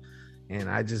light, and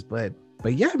I just, but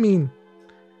yeah, I mean,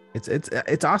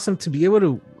 it's awesome to be able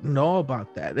to know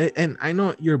about that. And I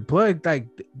know your book, like,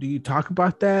 do you talk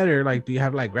about that, or like do you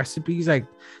have like recipes? Like,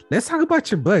 let's talk about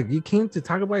your book. You came to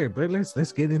talk about your book.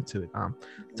 Let's get into it.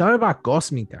 Tell me about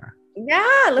Cosmica.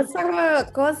 Yeah, let's talk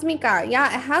about Cosmica.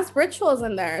 Yeah, it has rituals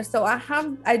in there. So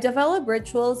I develop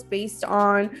rituals based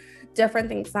on different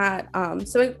things that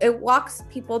so it walks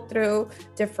people through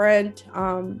different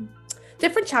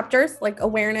chapters, like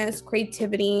awareness,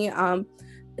 creativity,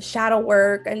 shadow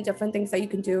work, and different things that you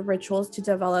can do, rituals to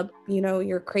develop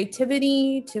your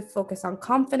creativity, to focus on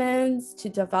confidence, to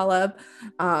develop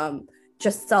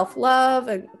just self-love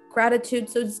and gratitude.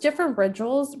 So it's different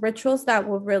rituals that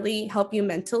will really help you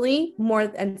mentally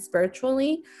more and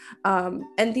spiritually,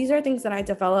 and these are things that I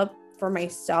developed for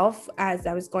myself as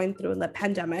I was going through the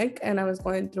pandemic, and I was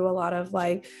going through a lot of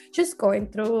like just going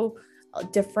through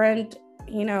different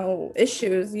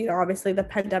issues. Obviously the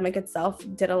pandemic itself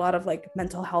did a lot of like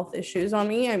mental health issues on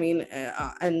me. I mean,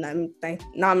 and I'm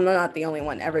not the only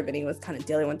one. Everybody was kind of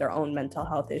dealing with their own mental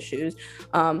health issues,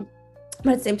 but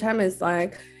at the same time, it's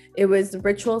like it was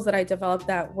rituals that I developed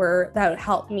that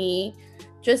helped me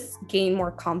just gain more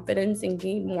confidence and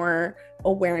gain more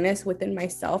awareness within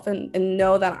myself, and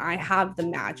know that I have the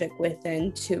magic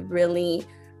within to really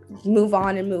move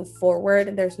on and move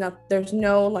forward. There's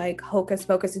no like hocus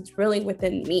pocus. It's really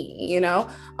within me,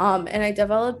 and I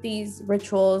developed these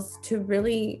rituals to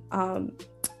really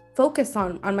focus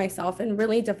on myself and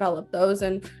really develop those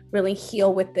and really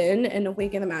heal within and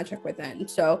awaken the magic within.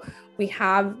 So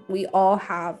we all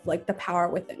have like the power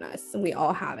within us, and we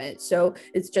all have it. So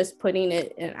it's just putting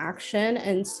it in action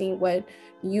and seeing what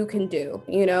you can do,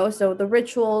 so the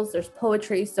rituals, there's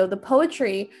poetry. So the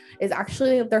poetry is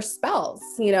actually, they're spells,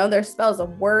 they're spells.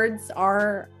 Of words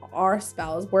are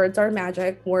spells, words are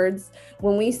magic. Words,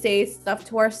 when we say stuff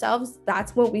to ourselves,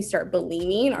 that's what we start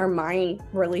believing. Our mind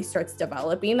really starts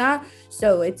developing that.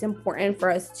 So it's important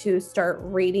for us to start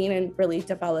reading and really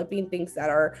developing things that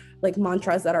are like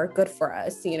mantras that are good for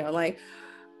us, like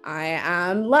I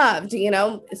am loved,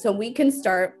 so we can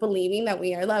start believing that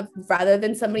we are loved, rather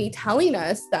than somebody telling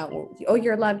us that, oh,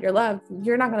 you're loved.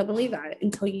 You're not going to believe that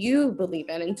until you believe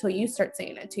it, until you start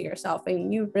saying it to yourself,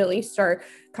 and you really start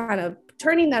kind of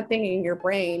turning that thing in your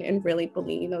brain and really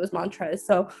believing those mantras.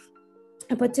 So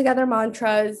I put together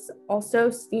mantras,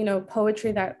 also,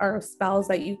 poetry that are spells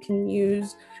that you can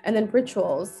use, and then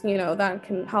rituals, that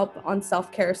can help on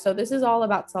self-care. So this is all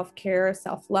about self-care,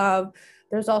 self-love.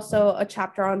 There's also a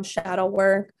chapter on shadow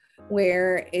work,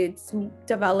 where it's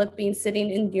developing, sitting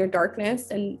in your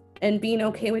darkness and being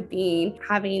okay with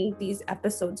having these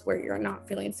episodes where you're not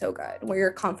feeling so good, where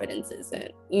your confidence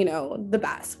isn't, the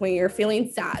best, when you're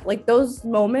feeling sad. Like those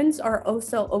moments are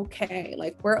also okay.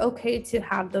 Like we're okay to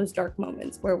have those dark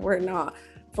moments where we're not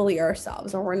fully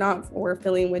ourselves, or we're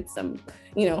feeling with some,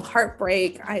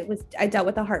 heartbreak. I dealt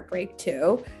with a heartbreak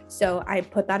too. So I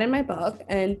put that in my book,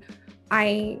 and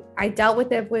I dealt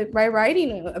with it by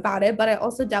writing about it, but I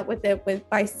also dealt with it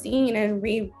by seeing and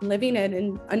reliving it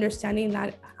and understanding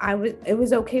that it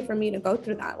was okay for me to go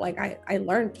through that. Like I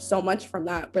learned so much from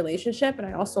that relationship, and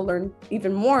I also learned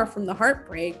even more from the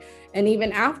heartbreak. And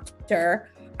even after,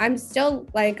 I'm still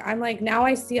like, now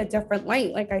I see a different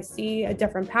light. Like I see a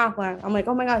different path. I'm like,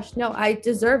 oh my gosh, no, I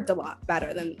deserved a lot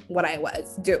better than what I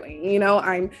was doing.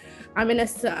 I'm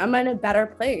in a better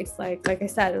place. Like I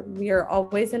said, we are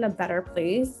always in a better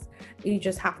place. You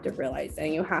just have to realize that,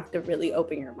 and you have to really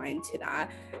open your mind to that.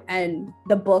 And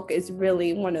the book is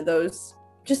really one of those,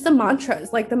 just the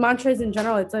mantras, like the mantras in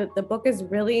general. The book is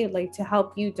really like to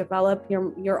help you develop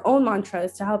your own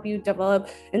mantras, to help you develop,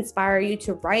 inspire you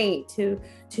to write, to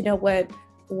know what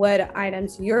what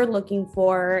items you're looking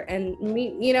for, and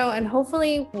me, and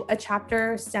hopefully a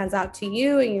chapter stands out to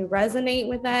you and you resonate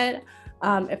with it.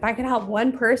 If I can help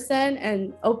one person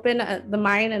and open the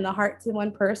mind and the heart to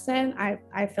one person,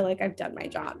 I feel like I've done my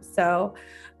job. So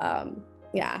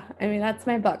yeah, I mean, that's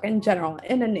my book in general,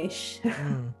 in a niche.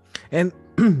 And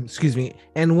excuse me,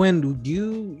 and when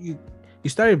you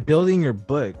started building your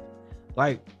book,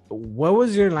 like what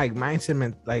was your like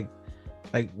mindset,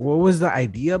 like what was the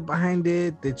idea behind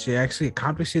it? Did you actually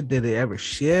accomplish it? Did it ever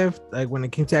shift, like when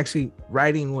it came to actually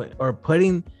writing or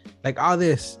putting like all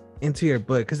this into your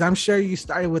book? Because I'm sure you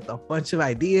started with a bunch of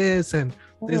ideas, and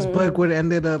this book would have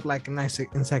ended up like a nice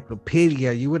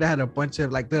encyclopedia. You would have had a bunch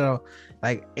of like little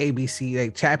like ABC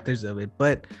like chapters of it.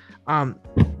 But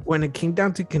when it came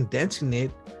down to condensing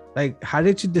it, like how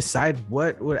did you decide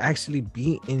what would actually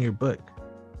be in your book?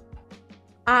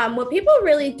 What people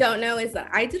really don't know is that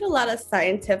I did a lot of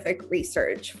scientific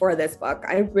research for this book.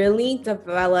 I really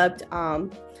developed,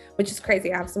 which is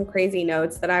crazy. I have some crazy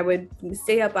notes that I would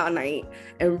stay up all night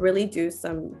and really do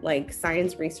some like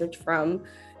science research from,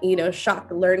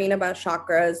 learning about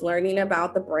chakras, learning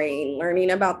about the brain,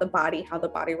 learning about the body, how the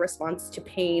body responds to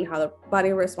pain, how the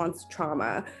body responds to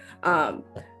trauma.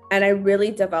 And I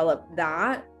really developed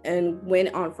that and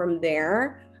went on from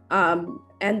there.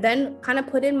 And then kind of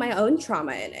put in my own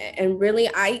trauma in it. And really,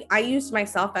 I used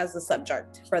myself as a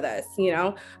subject for this,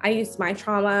 I used my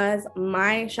traumas,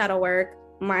 my shadow work,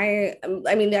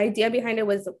 the idea behind it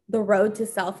was the road to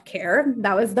self-care.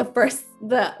 That was the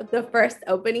first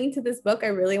opening to this book. I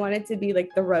really wanted to be like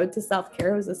the road to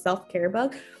self-care. It was a self-care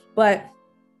book, but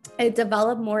it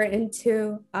developed more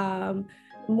into,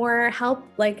 more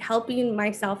helping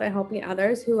myself and helping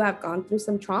others who have gone through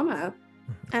some trauma.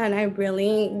 And I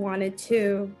really wanted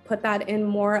to put that in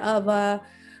more of a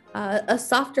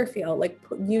softer feel, like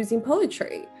using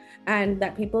poetry, and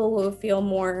that people will feel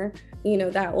more,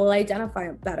 that will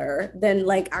identify better than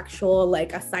like actual,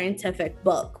 like a scientific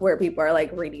book where people are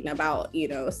like reading about,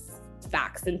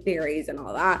 facts and theories and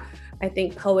all that. I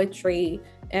think poetry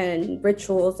and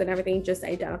rituals and everything just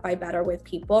identify better with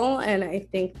people. And I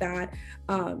think that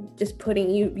just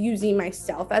using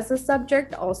myself as a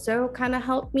subject also kind of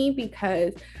helped me,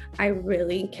 because I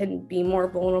really can be more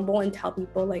vulnerable and tell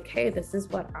people like, hey, this is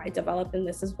what I developed and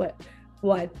this is what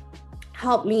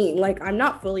helped me. Like, I'm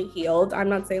not fully healed. I'm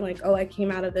not saying like, oh, I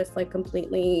came out of this like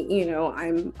completely,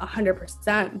 I'm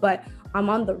 100%, but I'm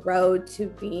on the road to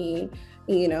being,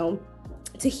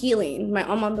 to healing.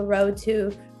 I'm on the road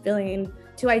to feeling,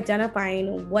 to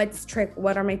identifying what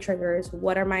are my triggers,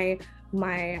 what are my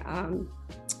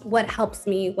what helps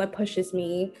me, what pushes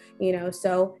me,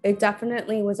 so it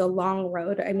definitely was a long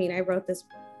road. I mean, I wrote this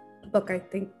book, I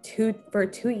think for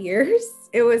 2 years.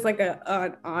 It was like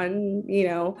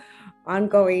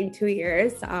ongoing 2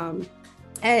 years. And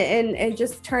it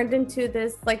just turned into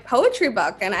this like poetry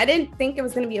book. And I didn't think it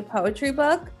was going to be a poetry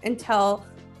book until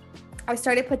I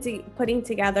started putting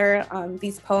together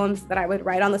these poems that I would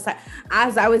write on the side.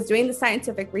 As I was doing the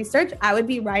scientific research, I would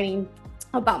be writing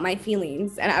about my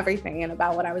feelings and everything and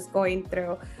about what I was going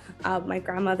through. My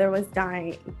grandmother was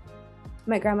dying.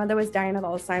 My grandmother was dying of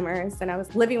Alzheimer's, and I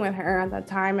was living with her at that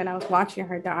time, and I was watching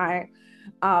her die.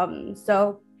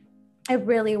 So it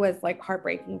really was like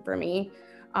heartbreaking for me.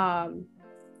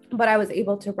 But I was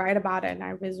able to write about it, and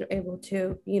I was able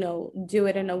to, do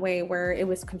it in a way where it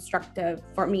was constructive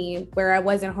for me, where I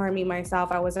wasn't harming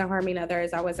myself. I wasn't harming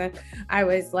others. I was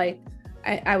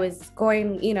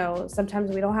going,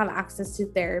 sometimes we don't have access to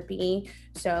therapy.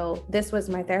 So this was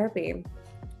my therapy.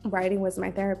 Writing was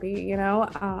my therapy,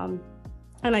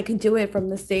 and I could do it from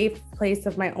the safe place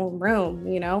of my own room,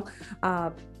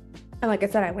 and like I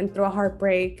said, I went through a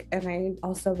heartbreak, and I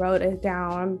also wrote it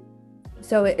down.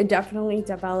 So it definitely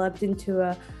developed into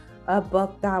a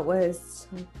book that was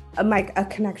a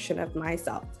connection of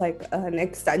myself, like an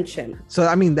extension. So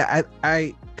I mean, that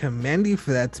I commend you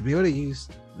for that, to be able to use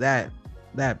that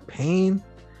pain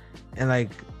and like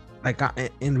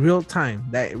in real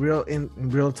time, in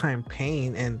real time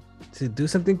pain, and to do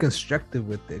something constructive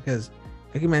with it. Because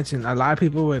like you mentioned, a lot of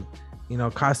people would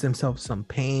cause themselves some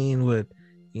pain, would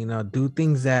do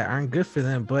things that aren't good for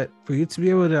them. But for you to be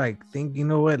able to like think,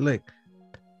 look,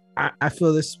 I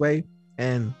feel this way.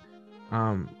 And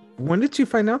when did you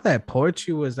find out that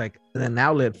poetry was like an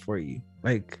outlet for you?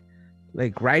 Like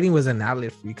writing was an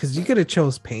outlet for you? Because you could have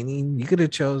chose painting, you could have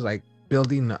chose like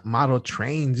building model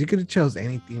trains, you could have chose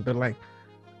anything. But like,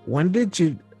 when did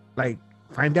you like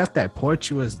find out that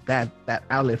poetry was that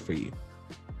outlet for you?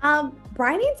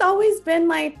 Writing's always been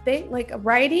my thing. Like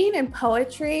writing and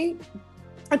poetry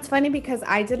It's funny because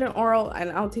I did an oral, and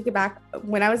I'll take it back.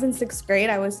 When I was in sixth grade,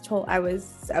 I was told I was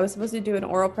supposed to do an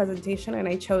oral presentation, and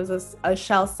I chose a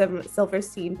Shel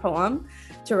Silverstein poem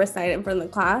to recite in front of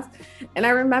the class. And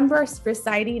I remember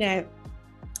reciting it,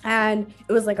 and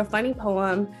it was like a funny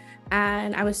poem.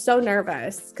 And I was so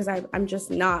nervous because I'm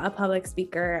just not a public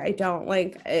speaker. I don't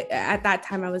like at that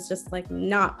time, I was just like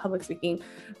not public speaking.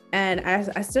 And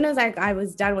as soon as I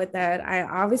was done with it,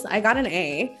 I got an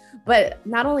A. But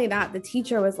not only that, the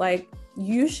teacher was like,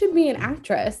 you should be an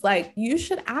actress. Like, you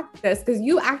should act this because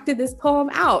you acted this poem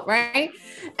out, right?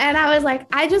 And I was like,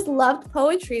 I just loved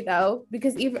poetry though,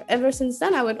 because ever since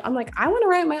then, I'm like, I want to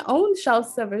write my own Shel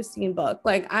Silverstein book.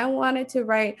 Like, I wanted to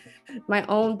write my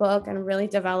own book and really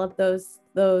develop those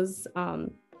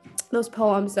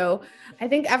poems. So I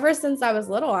think ever since I was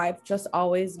little, I've just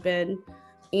always been,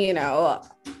 you know,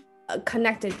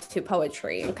 connected to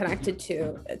poetry and connected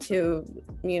to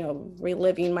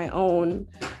reliving my own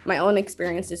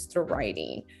experiences through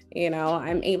writing.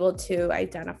 I'm able to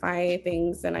identify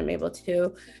things, and I'm able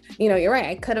to, you're right,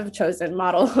 I could have chosen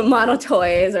model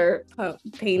toys or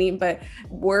painting, but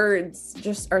words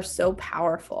just are so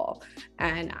powerful,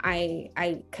 and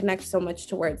I connect so much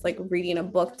to words. Like, reading a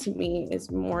book to me is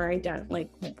more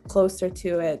closer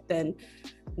to it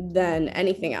than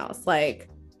anything else. Like,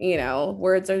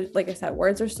 words are, like I said,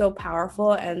 words are so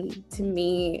powerful. And to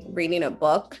me, reading a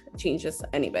book changes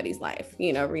anybody's life,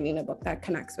 reading a book that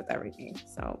connects with everything.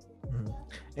 So.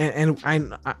 And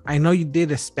I know you did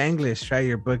a Spanglish, right?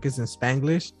 Your book is in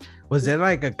Spanglish. Was that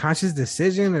like a conscious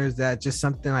decision, or is that just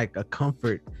something like a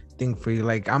comfort thing for you?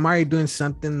 Like, I'm already doing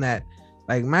something that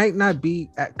like might not be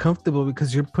comfortable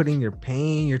because you're putting your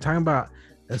pain, you're talking about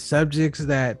the subjects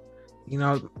that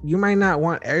you might not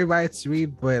want everybody to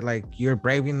read, but like you're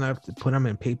brave enough to put them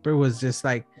in paper. Was just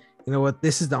like, what,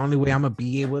 this is the only way I'm gonna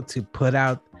be able to put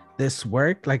out this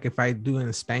work, like if I do in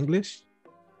Spanglish.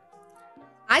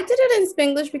 I did it in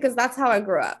Spanglish because that's how I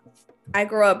grew up. I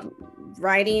grew up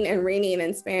writing and reading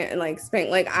in Like,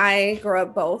 I grew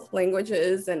up both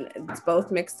languages, and it's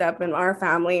both mixed up in our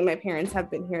family. My parents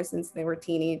have been here since they were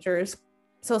teenagers.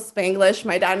 So Spanglish,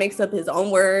 my dad makes up his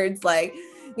own words. Like,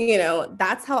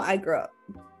 that's how I grew up.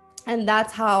 And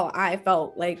that's how I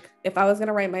felt like if I was going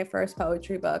to write my first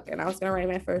poetry book and I was going to write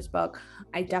my first book,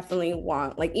 I definitely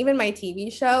want, like, even my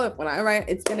TV show, when I write,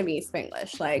 it's going to be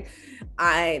Spanglish. Like,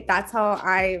 that's how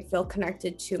I feel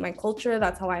connected to my culture.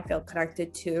 That's how I feel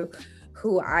connected to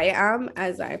who I am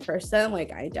as a person.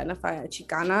 Like, I identify as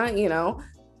Chicana,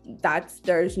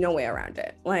 there's no way around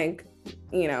it. Like,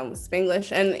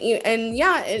 Spanglish, and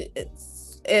yeah,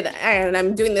 and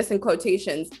I'm doing this in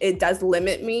quotations, it does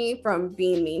limit me from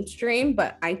being mainstream,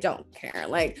 but I don't care.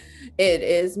 Like, it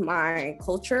is my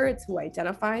culture, it's who I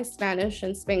identify. Spanish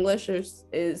and Spanglish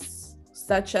is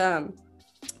such a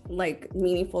like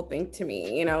meaningful thing to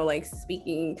me, like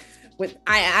speaking with,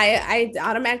 I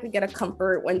automatically get a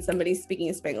comfort when somebody's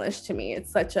speaking Spanglish to me.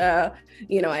 It's such a,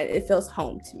 it feels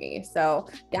home to me. So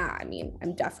yeah, I mean,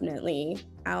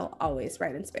 I'll always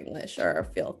write in Spanglish or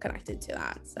feel connected to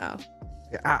that. So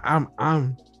I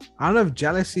don't know if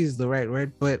jealousy is the right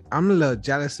word, but I'm a little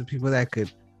jealous of people that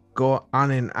could go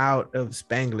on and out of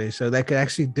Spanglish, so that could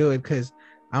actually do it, because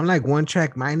I'm like one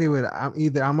track minded with,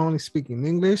 I'm only speaking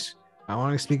English, I'm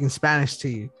only speaking Spanish to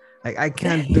you. Like, I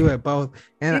can't do it both.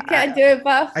 And you can't do it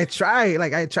both. I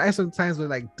try sometimes, with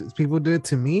like people do it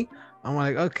to me. I'm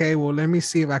like, okay, well, let me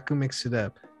see if I can mix it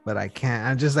up, but I can't.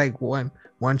 I'm just like one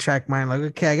track mind. Like,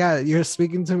 okay, I got it. You're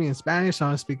speaking to me in Spanish, I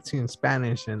want to speak to you in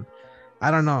Spanish. And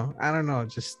I don't know.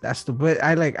 Just that's but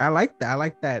I like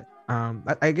that.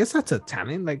 I guess that's a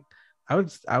talent. Like, I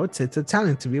would say it's a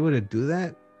talent to be able to do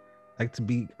that. Like, to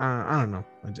be, I don't know.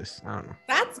 I don't know.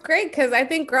 That's great, because I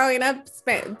think growing up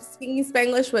speaking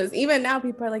Spanglish was, even now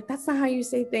people are like, that's not how you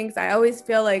say things. I always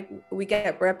feel like we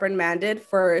get reprimanded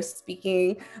for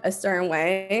speaking a certain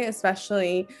way,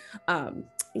 especially in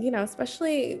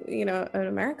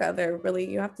America. They're really,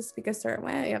 you have to speak a certain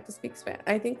way, you have to speak Spanish.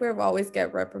 I think we've always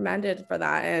get reprimanded for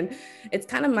that, and it's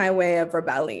kind of my way of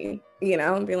rebelling,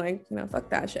 and be like, fuck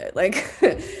that shit. Like,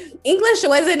 English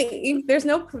wasn't, there's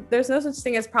no such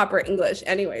thing as proper English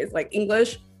anyways. Like,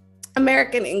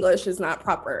 American English is not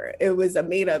proper. It was a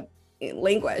made up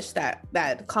language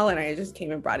that colonizers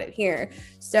came and brought it here.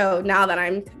 So now that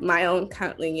I'm my own,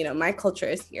 my culture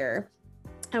is here,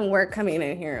 and we're coming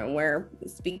in here and we're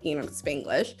speaking of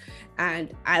Spanglish,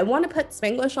 and I want to put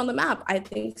Spanglish on the map. I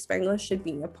think Spanglish should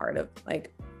be a part of,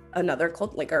 like, another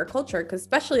culture, like our culture, because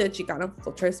especially the Chicano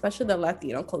culture, especially the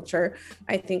Latino culture,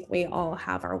 I think we all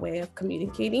have our way of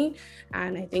communicating.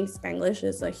 And I think Spanglish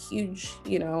is a huge,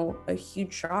 a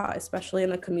huge draw, especially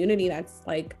in a community that's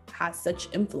like has such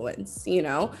influence,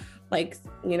 like,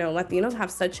 Latinos have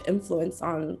such influence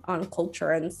on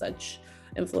culture and such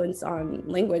influence on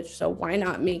language. So why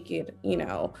not make it,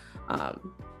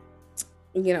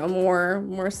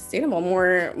 more sustainable,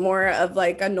 more of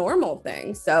like a normal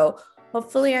thing. So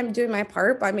hopefully I'm doing my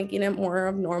part by making it more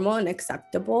of normal and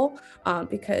acceptable,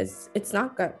 because it's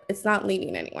not good. It's not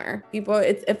leading anywhere. People,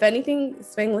 it's, if anything,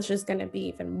 Spanglish is going to be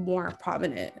even more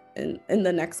prominent in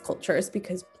the next cultures,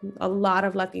 because a lot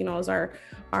of Latinos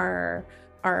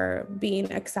are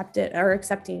being accepted or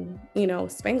accepting,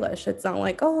 Spanglish. It's not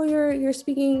like, oh, you're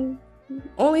speaking,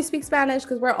 only speak Spanish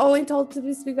because we're only told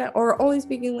to speak that, or only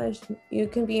speak English. You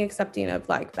can be accepting of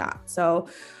like that. So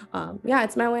yeah,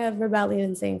 it's my way of rebelling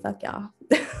and saying fuck y'all.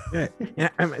 Yeah,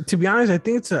 to be honest, I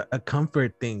think it's a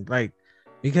comfort thing, like,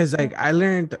 because like I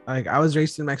learned, like, I was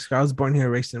raised in Mexico. I was born here,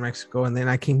 raised in Mexico, and then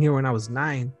I came here when I was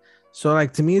 9. So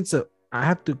like, to me, I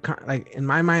have to, like, in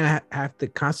my mind, I have to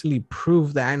constantly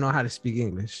prove that I know how to speak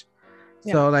English.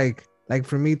 Yeah. So like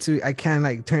for me to, I can't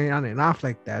like turn it on and off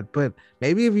like that. But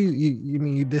maybe if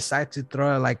you decide to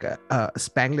throw like a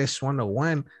Spanglish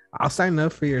 101, I'll sign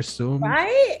up for your Zoom.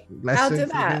 Right? I'll do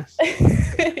that.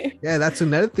 Yeah, that's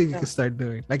another thing you can start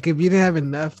doing. Like, if you didn't have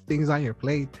enough things on your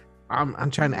plate, I'm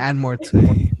trying to add more to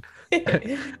it.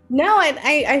 No,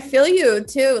 I feel you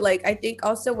too. Like, I think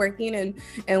also working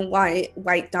in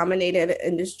white dominated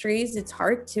industries, it's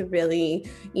hard to really,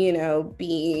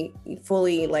 be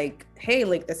fully like, hey,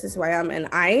 like, this is who I am. And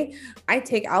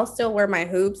I'll still wear my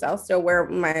hoops. I'll still wear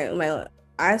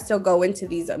I still go into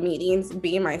these meetings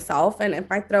being myself. And if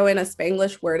I throw in a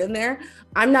Spanglish word in there,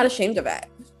 I'm not ashamed of it.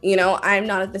 I'm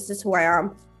not, this is who I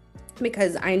am,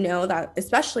 because I know that,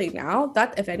 especially now,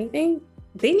 that if anything,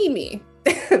 they need me.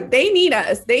 They need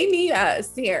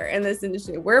us here in this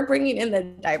industry. We're bringing in the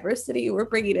diversity, we're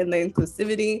bringing in the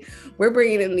inclusivity, we're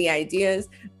bringing in the ideas.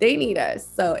 They need us.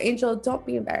 So Angel, don't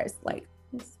be embarrassed. Like,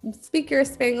 speak your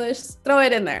Spanglish, throw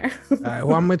it in there. All right,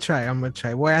 well, I'm gonna try.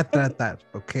 Voy a tratar.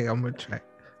 Okay, I'm gonna try.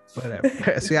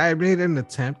 Whatever. See, I made an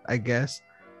attempt, I guess.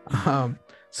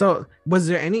 So was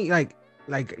there any like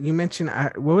you mentioned,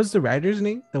 what was the writer's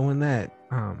name, the one that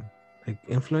like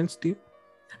influenced you?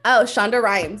 Oh, Shonda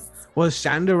Rhimes. Was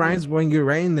Shonda Rhimes, when you're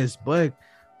writing this book,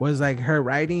 was like her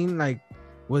writing, like,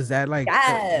 was that like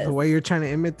yes. the way you're trying to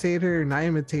imitate her? Not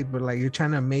imitate, but like you're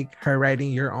trying to make her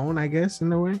writing your own, I guess,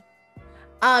 in a way?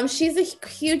 She's a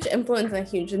huge influence and a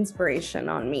huge inspiration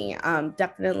on me.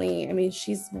 Definitely. I mean,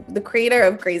 she's the creator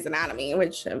of Grey's Anatomy,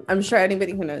 which I'm sure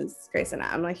anybody who knows Grey's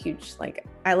Anatomy, I'm a huge, like,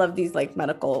 I love these like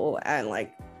medical and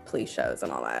like police shows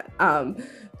and all that.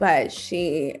 But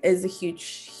she is a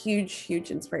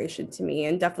huge inspiration to me.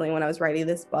 And definitely when I was writing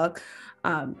this book,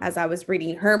 as I was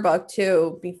reading her book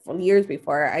too, years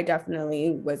before, I definitely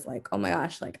was like, oh my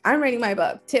gosh, like, I'm writing my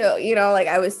book too. Like,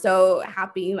 I was so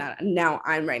happy that now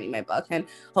I'm writing my book, and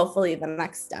hopefully the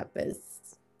next step is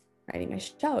writing a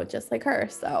show just like her.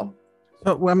 So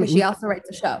well, I mean, she also writes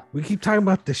a show. We keep talking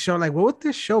about the show. Like, what would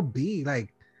this show be?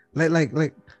 Like,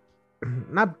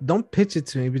 not, don't pitch it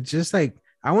to me, but just like,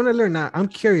 I want to learn now. I'm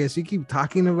curious. You keep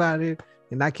talking about it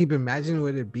and I keep imagining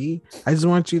what it'd be. I just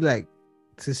want you like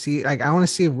to see, like, I want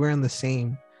to see if we're in the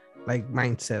same like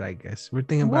mindset. I guess we're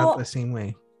thinking about the same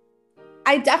way.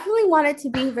 I definitely want it to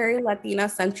be very Latina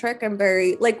centric and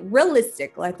very like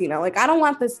realistic Latino. Like, I don't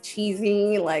want this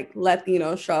cheesy like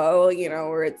Latino show,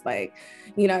 where it's like,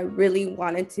 I really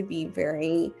want it to be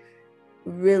very,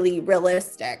 really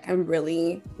realistic and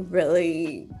really,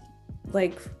 really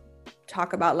like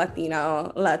talk about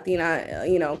Latina,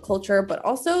 culture, but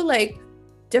also like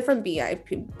different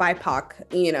BIPOC,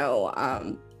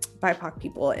 BIPOC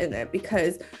people in it,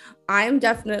 because I'm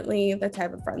definitely the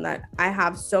type of friend that I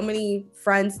have so many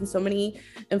friends and so many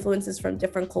influences from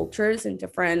different cultures and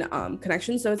different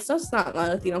connections. So it's just not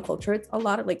Latino culture. It's a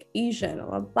lot of like Asian, a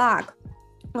lot of Black,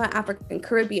 African,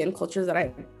 Caribbean cultures that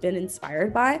I've been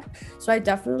inspired by. So I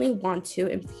definitely want to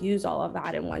infuse all of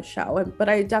that in one show. But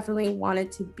I definitely want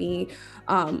it to be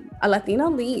a Latina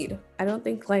lead. I don't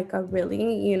think like a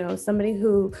really, somebody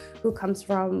who comes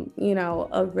from,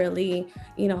 a really,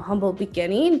 humble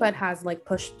beginning, but has like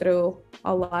pushed through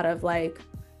a lot of like,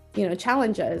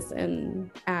 challenges,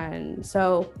 and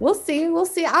so we'll see.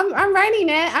 I'm writing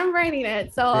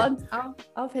it, so yeah.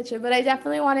 I'll pitch it, but I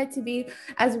definitely want it to be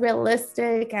as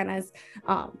realistic and as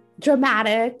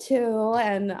dramatic too,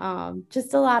 and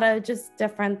just a lot of just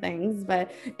different things,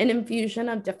 but an infusion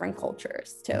of different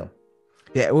cultures too.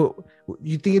 Yeah, well,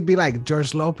 you think it'd be like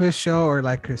George Lopez show or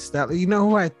like Cristela? You know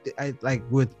who I like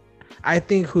would I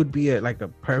think who'd be like a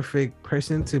perfect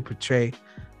person to portray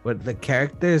what the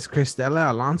character is Cristela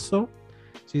Alonso.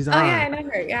 She's Oh yeah, on. I know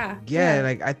her. Yeah, Yeah,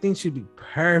 like I think she'd be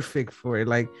perfect for it.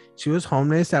 Like she was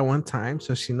homeless at one time,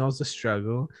 so she knows the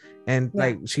struggle, and yeah,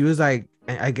 like she was like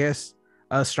I guess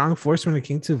a strong force when it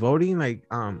came to voting. Like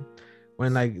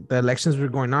when like the elections were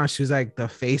going on, she was like the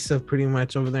face of pretty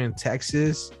much over there in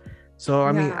Texas. So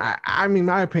I mean, yeah. I mean,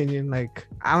 my opinion, like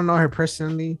I don't know her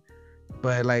personally,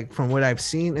 but like from what I've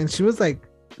seen, and she was like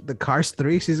the Cars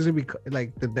 3, she's gonna be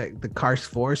like the Cars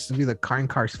 4 to be the car in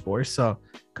Cars 4. So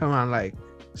come on, like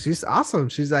she's awesome.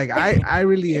 She's like I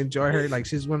really enjoy her. Like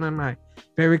she's one of my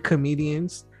favorite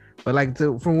comedians. But like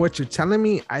from what you're telling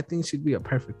me, I think she'd be a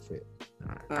perfect fit.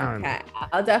 Okay,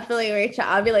 I'll definitely reach out.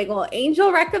 I'll be like, well,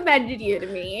 Angel recommended you to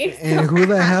me. And who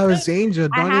the hell is Angel?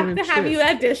 I Don't have even to have trip. you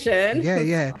audition.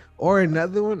 Yeah. Or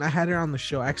another one, I had her on the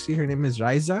show. Actually, her name is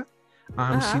Riza.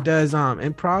 She does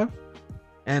improv,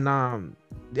 and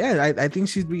yeah, I think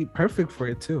she'd be perfect for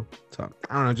it too. So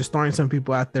I don't know, just throwing some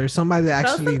people out there. Somebody that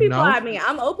Throw actually some people know. at me.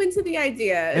 I'm open to the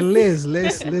ideas. And Liz,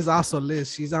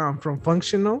 she's from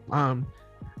Functional.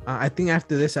 I think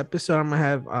after this episode, I'm gonna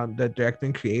have the director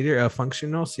and creator of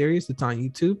Functional series. It's on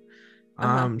YouTube.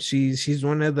 She's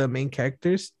one of the main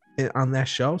characters on that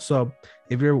show. So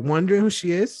if you're wondering who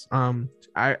she is,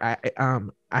 I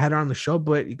had her on the show,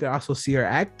 but you could also see her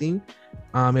acting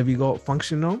if you go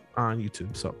Functional on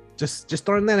YouTube. So just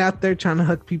throwing that out there, trying to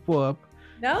hook people up.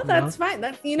 No, that's fine.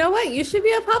 You know what? You should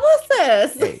be a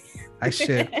publicist. Hey, I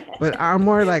should, but I'm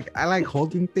more like I like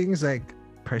holding things like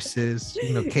purses,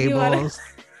 cables.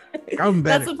 I'm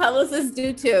better. That's what publicists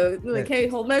do too. Like, hey,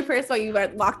 hold my purse while you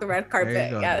walk the red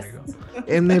carpet. Go, yes.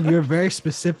 And if you're very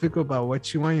specific about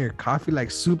what you want in your coffee,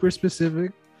 like super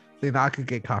specific, then I could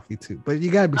get coffee too. But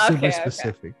you gotta be super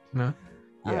specific, you know?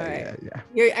 Yeah.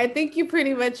 I think you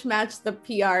pretty much match the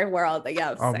PR world.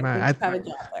 Yes. Oh man, I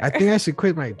think I should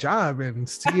quit my job and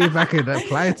see if I could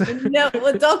apply to. No,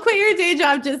 well, don't quit your day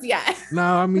job just yet. No,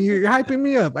 I mean you're hyping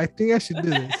me up. I think I should do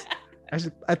this.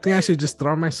 I think I should just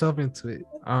throw myself into it.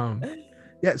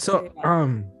 So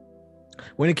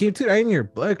when it came to writing your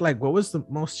book, like what was the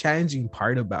most challenging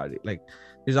part about it? Like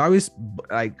there's always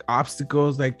like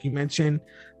obstacles, like you mentioned.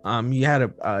 You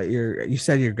had you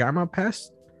said your grandma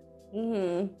passed.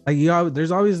 Like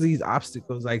there's always these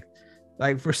obstacles.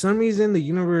 Like for some reason the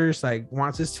universe like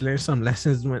wants us to learn some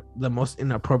lessons when the most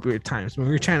inappropriate times when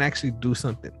we're trying to actually do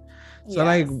something. So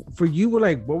like for you,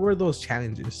 like what were those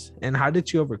challenges and how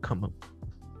did you overcome them?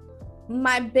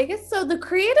 So the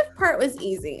creative part was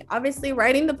easy. Obviously,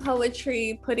 writing the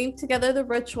poetry, putting together the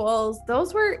rituals,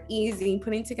 those were easy.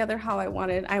 Putting together how I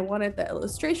wanted the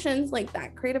illustrations, like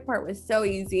that creative part was so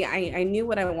easy. I knew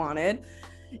what I wanted.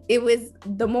 It was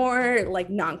the more like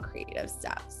non-creative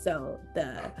stuff. So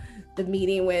the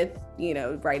meeting with,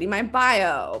 writing my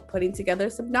bio, putting together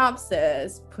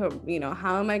synopsis,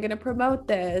 how am I going to promote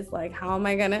this? Like, how am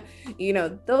I going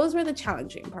to, those were the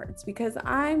challenging parts because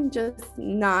I'm just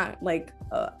not like,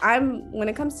 when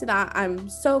it comes to that, I'm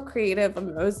so creative.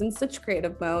 I was in such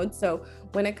creative mode. So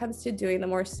when it comes to doing the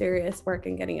more serious work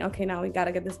and getting, okay, now we got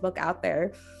to get this book out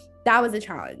there, that was a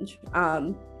challenge.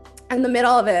 In the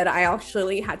middle of it, I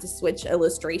actually had to switch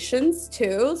illustrations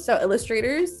too. So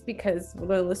illustrators, because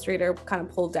the illustrator kind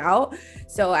of pulled out.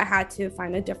 So I had to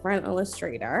find a different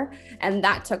illustrator. And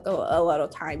that took a little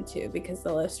time too, because the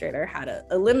illustrator had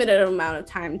a limited amount of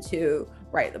time to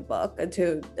write the book,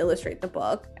 to illustrate the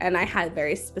book. And I had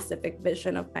very specific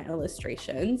vision of my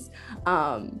illustrations.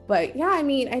 But yeah, I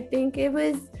mean, I think it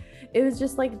was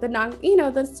just like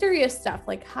the serious stuff,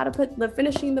 like how to put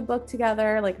finishing the book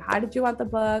together, like how did you want the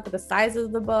book, the size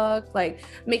of the book, like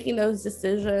making those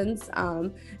decisions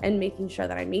and making sure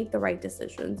that I make the right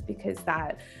decisions, because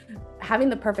that having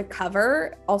the perfect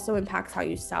cover also impacts how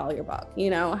you sell your book.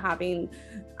 Having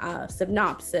a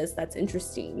synopsis that's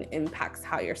interesting impacts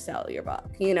how you sell your book.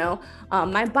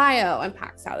 My bio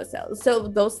impacts how to sell. So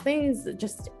those things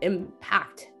just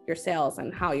impact your sales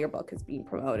and how your book is being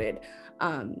promoted.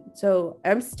 So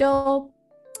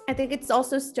I think it's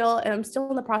also I'm still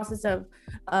in the process of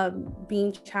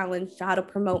being challenged how to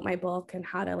promote my book and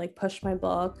how to like push my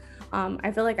book.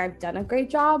 I feel like I've done a great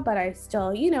job, but I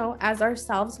still, as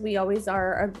ourselves, we always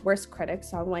are our worst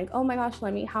critics. So I'm like, oh my gosh, how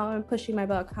am I pushing my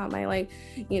book? How am I like,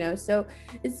 so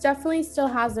it's definitely still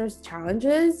has those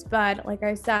challenges. But like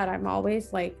I said, I'm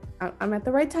always like, I'm at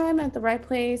the right time, at the right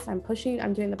place. I'm pushing,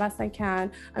 I'm doing the best I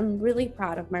can. I'm really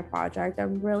proud of my project.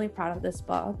 I'm really proud of this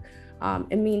book.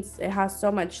 It means it has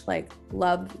so much like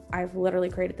love. I've literally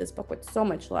created this book with so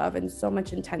much love and so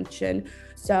much intention.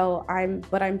 So I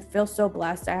feel so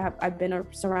blessed. I've been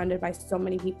surrounded by so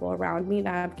many people around me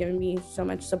that have given me so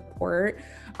much support.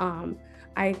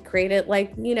 I created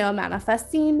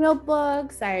manifesting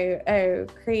notebooks. I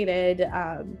created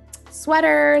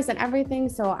sweaters and everything.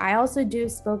 So I also do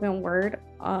spoken word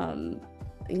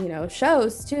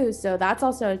shows too, so that's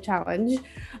also a challenge.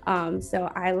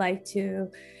 So I like to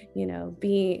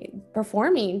be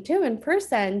performing too in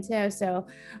person too, so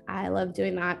I love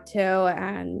doing that too,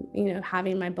 and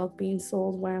having my book being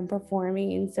sold where I'm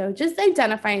performing. So just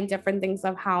identifying different things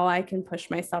of how I can push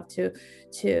myself to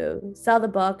sell the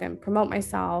book and promote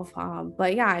myself.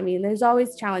 But yeah, I mean, there's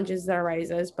always challenges that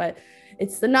arises, but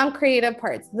it's the non-creative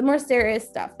parts, the more serious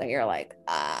stuff that you're like,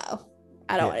 oh,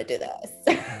 I don't want to do this.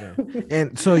 Yeah.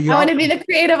 And so I want to be the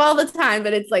creative all the time,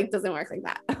 but it's like, doesn't work like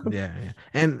that. Yeah.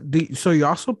 And so you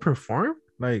also perform?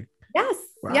 Like, yes.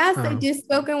 Wow. Yes, I do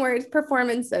spoken word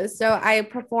performances. So I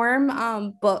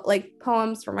perform book like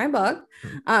poems for my book.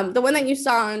 The one that you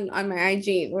saw on my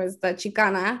IG was the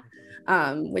Chicana,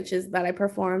 which is that I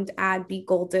performed at B.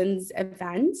 Golden's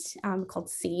event called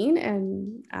Scene,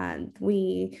 and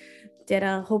we did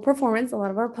a whole performance. A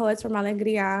lot of our poets from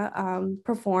Alegria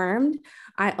performed.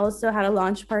 I also had a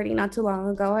launch party not too long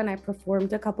ago, and I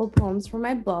performed a couple poems for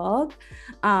my book.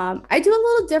 I do a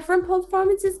little different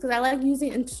performances because I like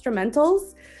using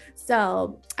instrumentals.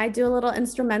 So I do a little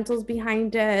instrumentals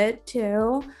behind it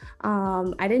too.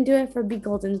 I didn't do it for B.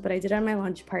 Golden's, but I did it at my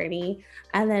launch party.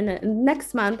 And then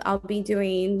next month, I'll be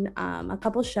doing a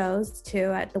couple shows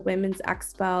too at the Women's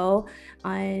Expo.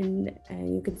 And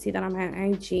you can see that on my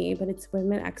IG, but it's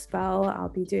Women Expo. I'll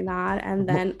be doing that. And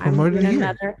then I'm doing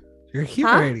another. You're here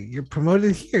already. You're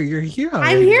promoted here. You're here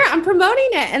already. I'm here. I'm promoting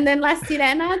it. And then La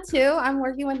Sirena too. I'm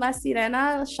working with La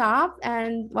Sirena shop,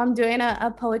 and I'm doing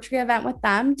a poetry event with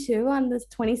them too on this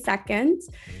 22nd.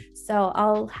 So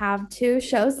I'll have three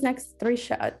shows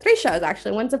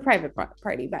actually. One's a private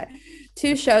party, but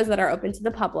 2 shows that are open to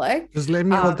the public. Just let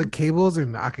me hold the cables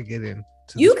and I could get in.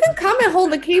 You can come and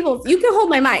hold the cables. You can hold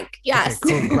my mic. Yes.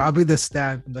 Okay, cool. I'll be the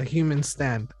stand, the human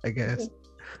stand, I guess.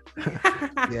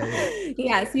 Yeah.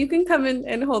 Yes, you can come in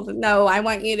and hold it. No, I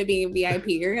want you to be VIP.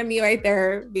 You're gonna be right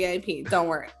there, VIP. Don't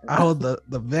worry. I hold the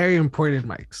very important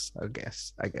mics, I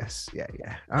guess. Yeah.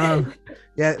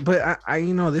 Yeah, but I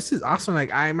this is awesome.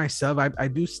 Like I myself, I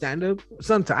do stand up.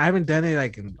 Sometimes I haven't done it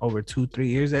like in over 2-3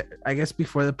 years. I guess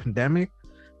before the pandemic,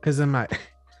 because I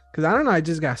don't know, I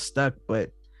just got stuck.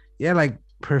 But yeah, like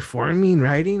performing,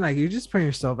 writing, like you're just putting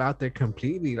yourself out there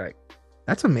completely. Like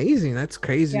that's amazing. That's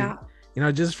crazy. Yeah.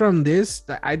 Just from this,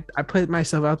 I put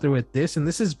myself out there with this, and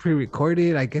this is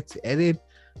pre-recorded. I get to edit,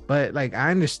 but like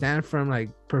I understand from like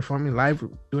performing live,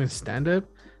 doing stand-up,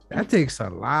 that takes a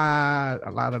lot.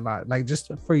 Like just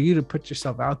for you to put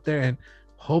yourself out there and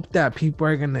hope that people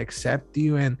are gonna accept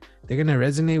you and they're gonna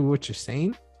resonate with what you're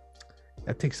saying,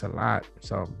 that takes a lot.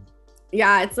 So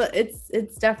yeah,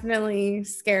 it's definitely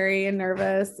scary and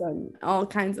nervous and all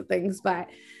kinds of things, but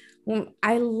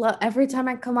I love every time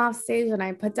I come off stage and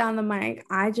I put down the mic,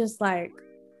 I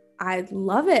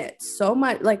love it so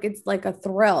much. Like it's like a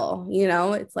thrill,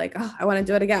 it's like, oh, I want to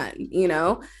do it again,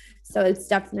 so it's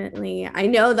definitely, I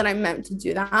know that I'm meant to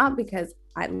do that because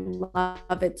I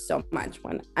love it so much.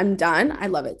 When I'm done, I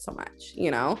love it so much,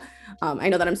 I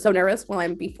know that I'm so nervous while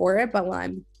I'm before it, but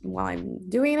while I'm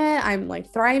doing it, I'm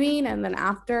like thriving. And then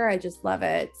after, I just love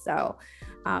it. So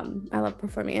I love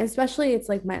performing, especially it's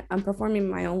like I'm performing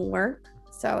my own work,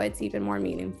 so it's even more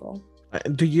meaningful.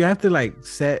 Do you have to like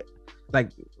set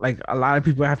like a lot of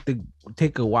people have to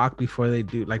take a walk before they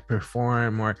do like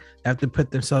perform, or have to put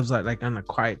themselves like on a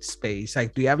quiet space?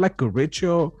 Like do you have like a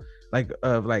ritual like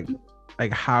of like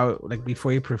how like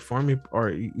before you perform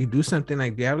or you do something?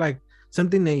 Like do you have like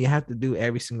something that you have to do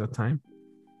every single time?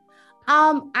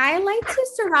 I like to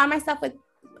surround myself with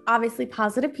obviously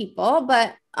positive people,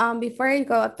 but before I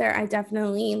go up there, I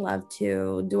definitely love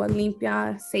to do a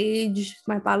limpia, sage,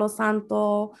 my palo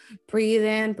santo, breathe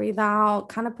in, breathe out,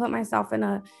 kind of put myself in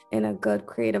a good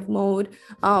creative mode.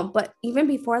 But even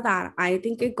before that, I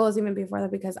think it goes even before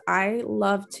that because I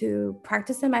love to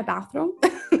practice in my bathroom.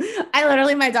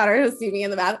 My daughter who's see me in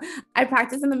the bathroom, I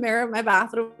practice in the mirror of my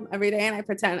bathroom every day, and I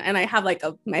pretend, and I have like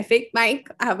my fake mic,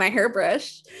 I have my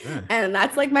hairbrush, and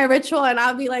that's like my ritual. And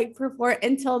I'll be like perform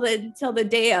until the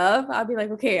day of. I'll be like,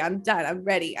 okay, I'm done, I'm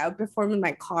ready. I'll perform in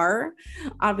my car.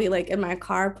 I'll be like in my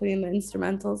car putting the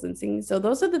instrumentals and singing. So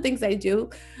those are the things I do.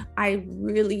 I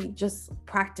really just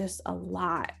practice a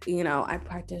lot, you know. I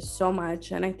practice so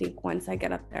much, and I think once I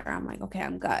get up there, I'm like, okay,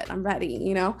 I'm good, I'm ready,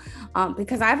 you know.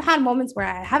 Because I've had moments where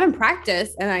I haven't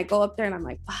practiced and I go up there and I'm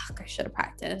like, fuck, I should have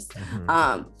practiced.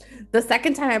 The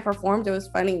second time I performed, it was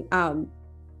funny.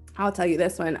 I'll tell you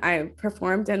this one. I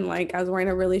performed in like, I was wearing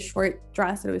a really short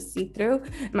dress and it was see-through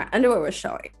and my underwear was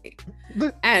showing.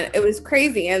 And it was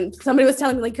crazy. And somebody was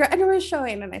telling me like, your underwear is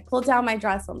showing. And I pulled down my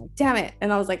dress. I'm like, damn it.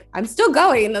 And I was like, I'm still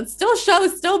going. And still show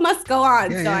still must go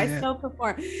on. I still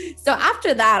perform. So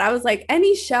after that, I was like,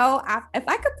 any show, if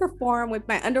I could perform with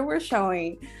my underwear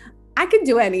showing, I can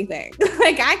do anything.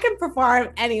 Like I can perform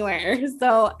anywhere.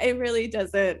 So it really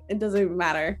doesn't even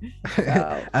matter.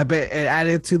 So. I bet it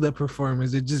added to the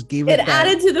performance. It just gave it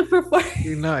added to the performance.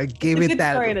 You know, it gave it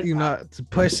that, you know, to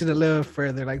push it a little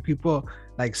further. Like people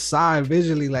like saw it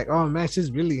visually, like, oh man,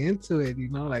 she's really into it, you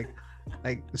know, like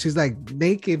she's like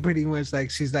naked pretty much,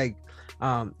 like she's like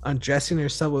undressing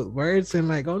herself with words and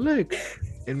like, oh look,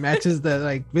 it matches the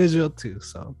like visual too.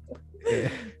 So yeah.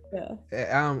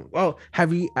 Well,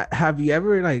 have you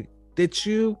ever like, did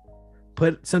you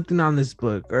put something on this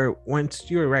book, or once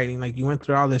you were writing, like you went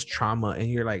through all this trauma and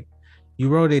you're like, you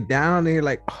wrote it down and you're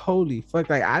like, holy fuck,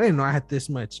 like I didn't know I had this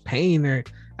much pain, or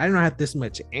I didn't know I had this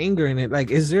much anger in it.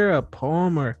 Like, is there a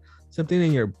poem or something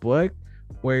in your book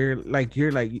where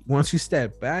you're like once you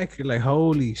step back, you're like,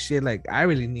 holy shit, like I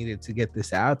really needed to get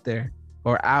this out there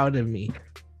or out of me?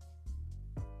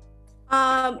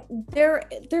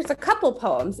 There's a couple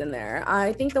poems in there.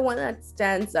 I think the one that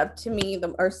stood out to me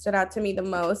the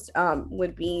most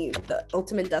would be The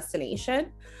Ultimate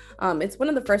Destination. It's one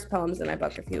of the first poems in my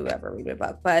book, if you ever read my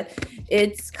book, but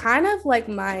it's kind of like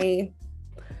I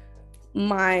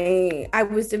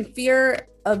was in fear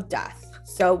of death.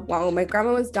 So while my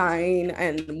grandma was dying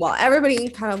and while everybody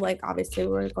kind of like, obviously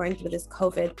we were going through this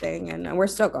COVID thing and we're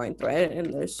still going through it,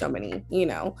 and there's so many, you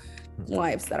know,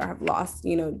 lives that I have lost,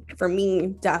 you know, for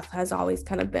me, death has always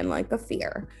kind of been like a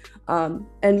fear. And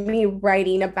me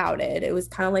writing about it, it was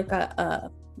kind of like a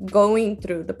going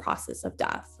through the process of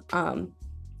death. And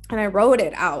I wrote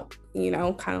it out, you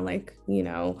know, kind of like, you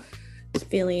know,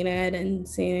 feeling it and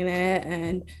seeing it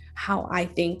and how I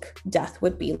think death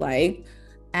would be like.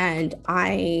 And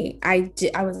I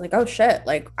was like, oh shit,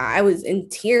 like I was in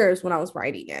tears when I was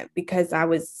writing it because I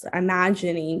was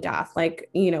imagining death, like,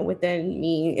 you know, within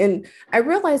me. And I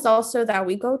realized also that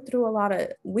we go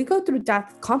through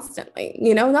death constantly,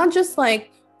 you know, not just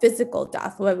like physical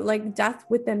death, but like death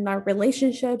within our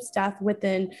relationships, death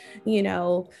within, you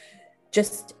know,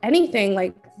 just anything,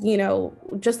 like, you know,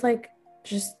 just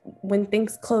when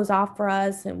things close off for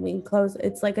us and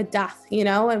it's like a death, you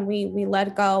know, and we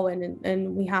let go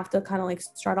and we have to kind of like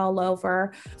start all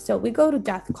over. So we go to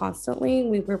death constantly.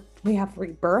 We have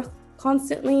rebirth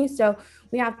constantly. So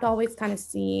we have to always kind of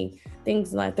see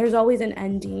things like there's always an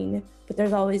ending, but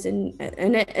there's always an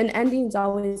ending is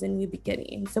always a new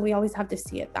beginning. So we always have to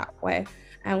see it that way.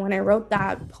 And when I wrote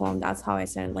that poem, that's how I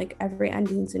said, like, every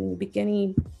ending's a new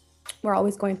beginning. We're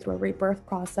always going through a rebirth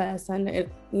process, and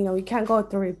it, you know, you can't go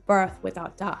through rebirth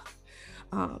without death.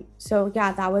 So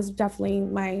yeah, that was definitely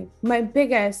my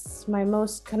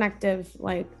most connective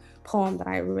like poem that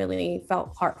I really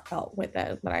felt heartfelt with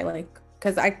it, that I like,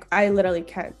 because I literally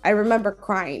can't, I remember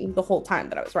crying the whole time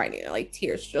that I was writing it, like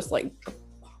tears just like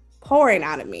pouring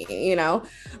out of me, you know.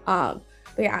 But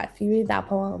yeah, if you read that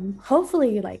poem,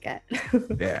 hopefully you like it.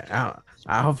 Yeah,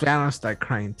 I hope I don't start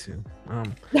crying too.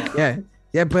 Yeah.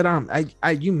 Yeah, but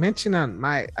I you mentioned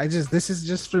this is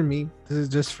just for me. This is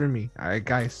just for me. All right,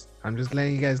 guys. I'm just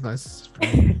letting you guys know this is for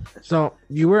me. So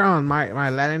you were on my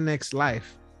Latinx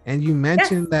Life, and you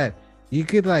mentioned that you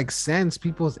could like sense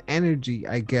people's energy,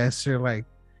 I guess, or like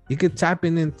you could tap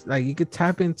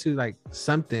into like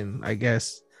something, I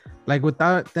guess. Like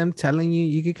without them telling you,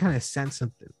 you could kind of sense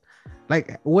something.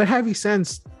 Like, what have you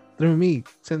sensed through me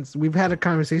since we've had a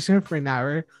conversation for an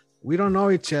hour? We don't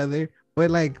know each other, but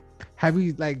like, have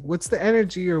you like, what's the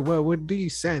energy, or what do you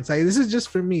sense? Like, this is just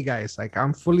for me, guys. Like,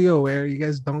 I'm fully aware you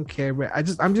guys don't care, but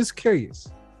I'm just curious.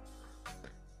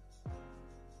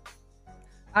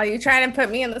 Oh, you trying to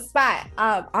put me in the spot?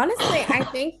 Honestly, I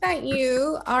think that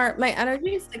my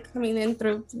energy is like coming in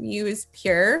through you is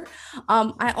pure.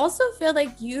 I also feel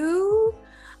like you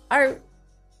are,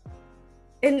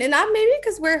 and not maybe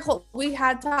because we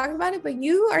had talked about it, but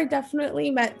you are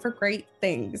definitely meant for great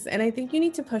things. And I think you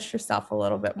need to push yourself a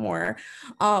little bit more.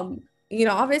 You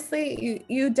know, obviously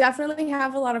you definitely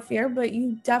have a lot of fear, but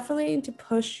you definitely need to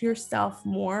push yourself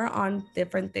more on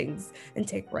different things and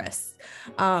take risks.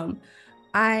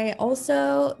 I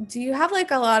also, do you have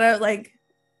like a lot of like,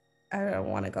 I don't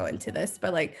want to go into this,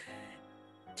 but like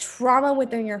trauma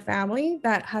within your family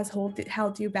that has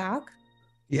held you back?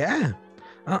 Yeah.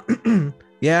 Uh,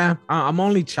 yeah, I'm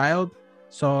only child,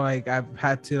 so like I've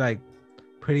had to like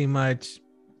pretty much,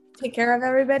 Take care of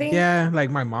everybody? yeah,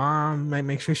 like my mom might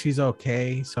make sure she's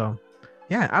okay. So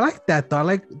yeah, I like that though. I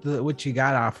like what you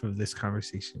got off of this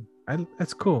conversation.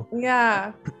 That's cool.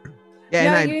 Yeah. Yeah,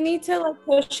 and No, I you need to like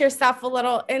push yourself a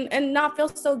little and not feel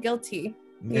so guilty,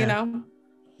 you yeah. know?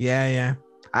 Yeah.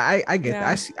 I get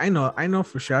that. Yeah. I know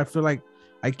for sure. I feel like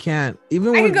I can't even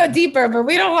I can when go deeper, but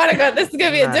we don't want to go. This is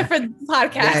gonna be a nah. different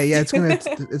podcast. Yeah,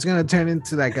 it's gonna turn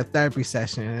into like a therapy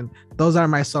session, and those are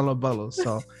my solo bolos.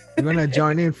 So if you're gonna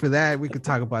join in for that, we could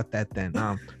talk about that then.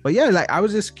 But yeah, like I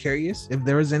was just curious if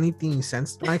there was anything you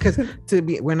sensed, like, because to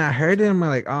be when I heard it, I'm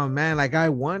like, oh man, like I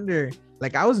wonder,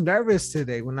 like I was nervous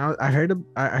today when I heard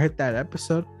that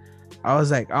episode. I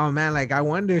was like, oh man, like I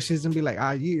wonder if she's gonna be like,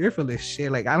 oh, you're full of shit.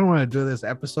 Like I don't want to do this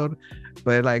episode,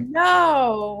 but like, No.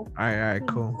 all right,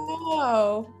 cool.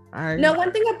 No. All right. No,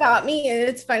 one thing about me,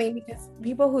 it's funny because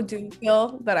people who do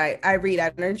feel that I read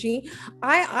energy,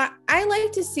 I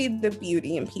like to see the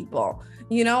beauty in people,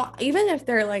 you know, even if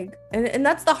they're like, and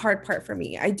that's the hard part for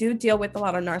me. I do deal with a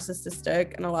lot of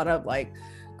narcissistic and a lot of like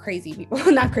crazy people,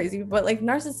 not crazy, but like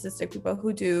narcissistic people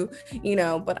who do, you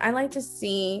know, but I like to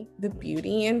see the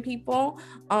beauty in people.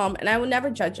 And I would never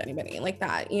judge anybody like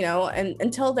that, you know, and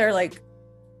until they're like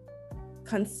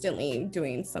constantly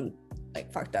doing some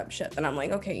like fucked up shit, then I'm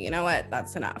like, okay, you know what,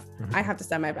 that's enough. I have to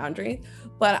set my boundaries.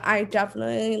 But I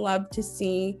definitely love to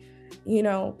see, you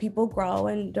know, people grow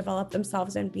and develop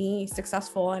themselves and be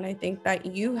successful. And I think that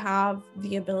you have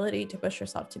the ability to push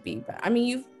yourself to be, but I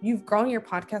mean, you've grown your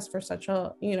podcast for such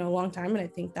a, you know, long time, and I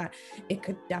think that it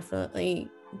could definitely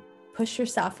push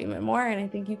yourself even more, and I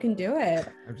think you can do it.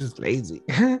 I'm just lazy.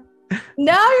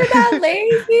 No, you're not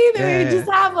lazy. Yeah. We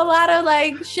just have a lot of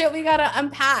like shit we gotta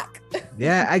unpack.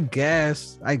 Yeah, I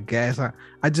guess. I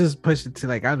just push it to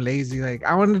like I'm lazy. Like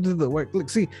I want to do the work. Look,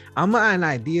 see, I'm an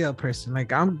idea person.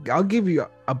 Like I'll give you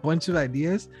a bunch of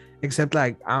ideas, except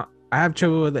like I have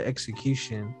trouble with the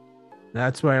execution.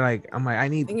 That's where like I'm like I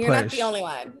need And you're push. not the only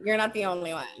one. You're not the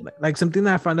only one. Like something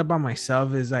that I found about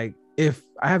myself is like if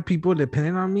I have people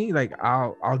depending on me, like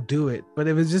I'll do it. But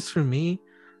if it's just for me,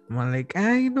 I'm like,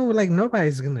 you know, like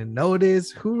nobody's gonna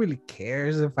notice. Who really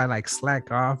cares if I like slack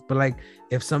off? But like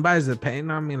if somebody's depending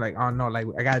on me, like, oh no, like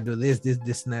I gotta do this,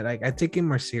 and that. Like I take it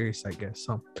more serious, I guess.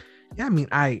 So yeah, I mean,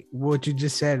 what you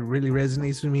just said really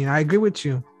resonates with me. And I agree with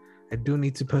you. I do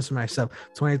need to push myself.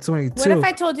 2022. What if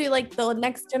I told you like the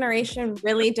next generation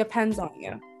really depends on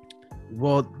you?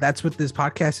 Well, that's what this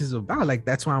podcast is about. Like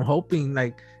that's why I'm hoping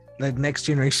like the next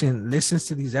generation listens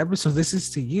to these episodes, listens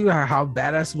to you, how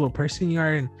badass of a person you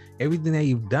are and everything that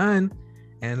you've done,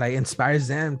 and like inspires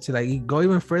them to like go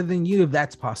even further than you if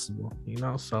that's possible, you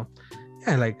know. So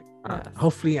yeah, like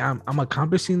hopefully I'm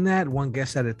accomplishing that one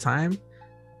guest at a time.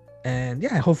 And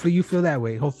yeah, hopefully you feel that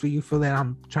way. Hopefully you feel that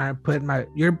I'm trying to put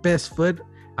your best foot.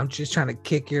 I'm just trying to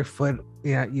kick your foot.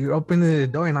 Yeah, you're opening the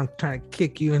door and I'm trying to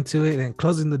kick you into it and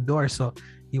closing the door so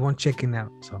you won't chicken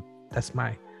out. So that's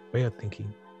my way of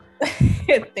thinking.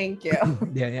 Thank you.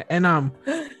 Yeah. And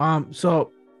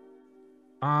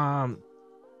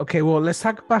okay, well, let's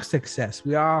talk about success.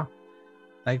 We all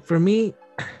like, for me,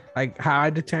 like how I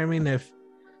determine if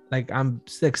like I'm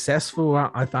successful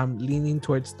or if I'm leaning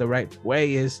towards the right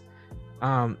way is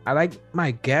I like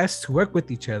my guests to work with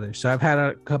each other. So I've had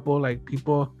a couple like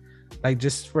people, like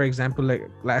just for example, like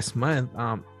last month,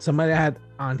 somebody I had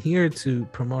on here to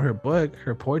promote her book,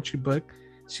 her poetry book.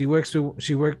 She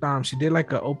did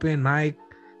like an open mic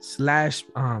slash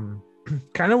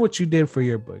kind of what you did for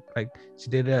your book. Like she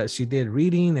did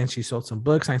reading and she sold some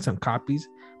books, signed some copies.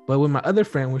 But with my other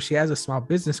friend, where she has a small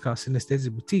business called Synesthesia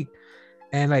Boutique,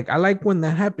 and like I like when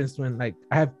that happens, when like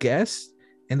I have guests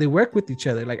and they work with each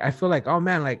other. Like I feel like, oh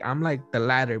man, like I'm like the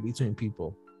ladder between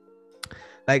people.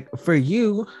 Like for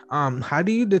you, how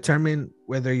do you determine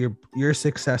whether you're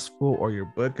successful or your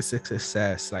book is a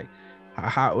success? Like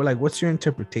how like what's your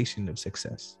interpretation of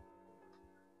success?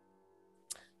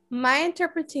 My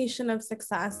interpretation of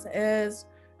success is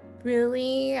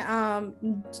really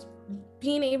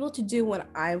being able to do what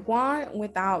I want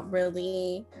without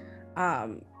really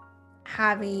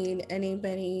having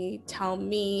anybody tell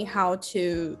me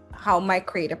how my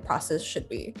creative process should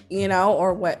be, you know,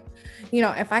 or what, you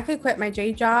know, if I could quit my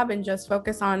day job and just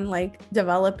focus on like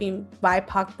developing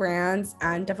BIPOC brands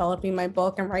and developing my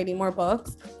book and writing more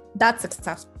books, that's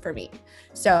success for me.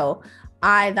 So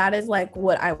that is like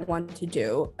what I want to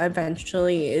do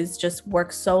eventually, is just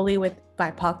work solely with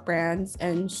BIPOC brands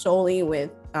and solely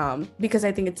with because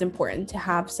I think it's important to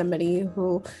have somebody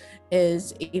who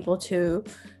is able to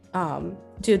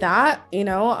do that,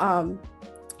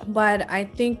 but I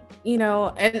think,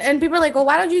 and people are like, well,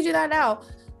 why don't you do that now?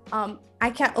 I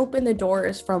can't open the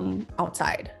doors from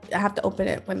outside. I have to open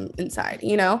it from inside,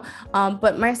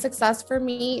 but my success for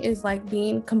me is like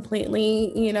being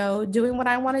completely, doing what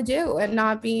I want to do and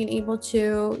not being able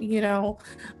to,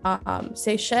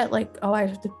 say shit like, oh, I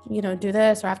have to, do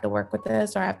this, or I have to work with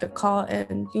this, or I have to call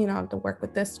and, I have to work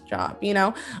with this job,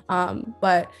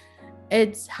 but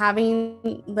it's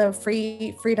having the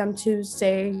freedom to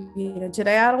say,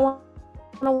 today I don't want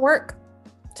to work.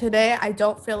 Today I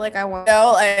don't feel like I want to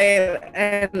go,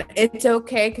 and it's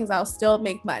okay because I'll still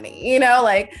make money,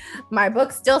 like my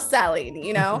book's still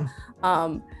selling,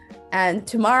 and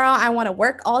tomorrow I want to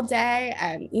work all day,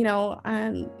 and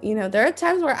there are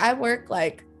times where I work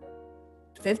like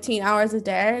 15 hours a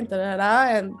day, and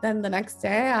then the next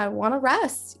day I want to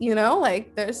rest,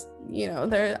 like there's,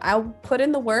 I'll put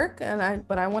in the work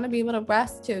but I want to be able to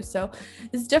rest too. So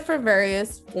it's different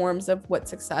various forms of what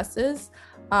success is.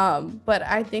 But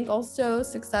I think also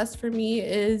success for me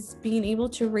is being able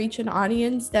to reach an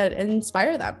audience that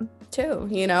inspire them too,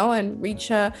 and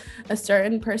reach a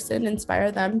certain person, inspire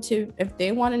them to, if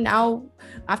they want to now,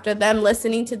 after them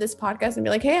listening to this podcast and be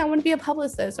like, hey, I want to be a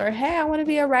publicist, or hey, I want to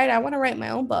be a writer, I want to write my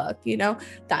own book,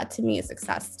 that to me is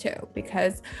success too,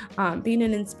 because being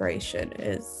an inspiration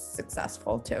is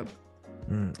successful too.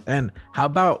 And how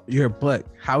about your book?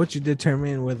 How would you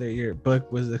determine whether your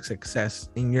book was a success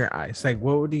in your eyes? Like,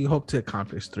 what would you hope to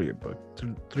accomplish through your book,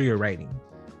 through your writing?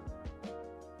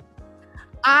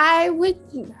 I would,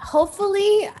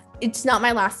 hopefully, it's not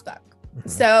my last book. Mm-hmm.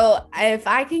 So if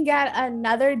I can get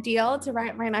another deal to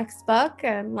write my next book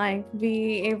and like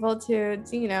be able to,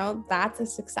 that's a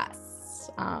success.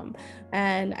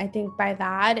 And I think by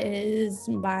that is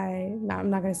by, now I'm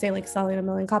not going to say like selling 1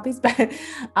 million copies, but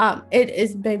it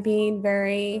is by being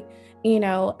very,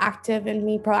 active and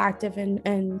me proactive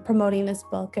in promoting this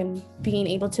book and being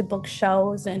able to book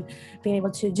shows and being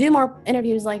able to do more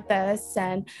interviews like this.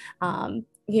 And,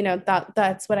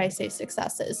 that's what I say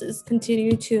success is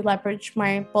continue to leverage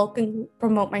my book and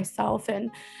promote myself and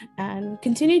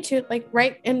continue to like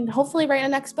write and hopefully write a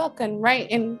next book and write,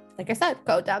 and like I said,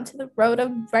 go down to the road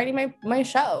of writing my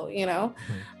show,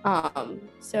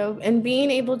 so, and being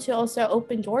able to also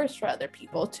open doors for other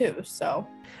people too. So,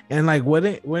 and like what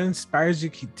inspires you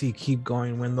to keep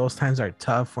going when those times are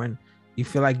tough, when you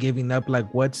feel like giving up?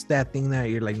 Like, what's that thing that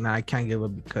you're like, nah, I can't give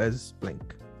up because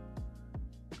blank?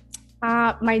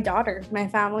 My daughter, my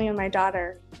family, and my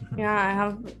daughter. Yeah, I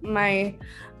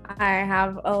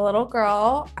have a little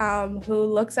girl who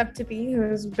looks up to me,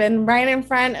 who's been right in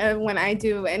front of when I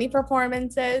do any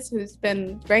performances, who's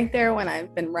been right there when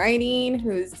I've been writing,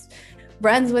 who's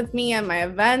runs with me at my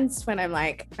events when I'm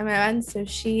like at my events. So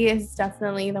she is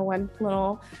definitely the one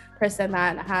little person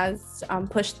that has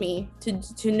pushed me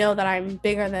to know that I'm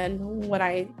bigger than what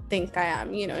I think I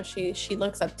am. She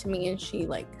looks up to me and she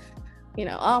like,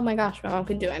 oh my gosh, my mom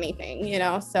can do anything,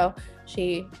 so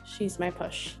she's my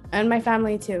push, and my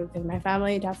family too, because my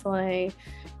family definitely,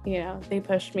 they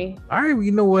pushed me. All right,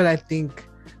 you know what, I think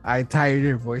I tired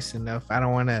your voice enough. I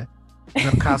don't want to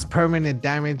cause permanent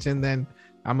damage, and then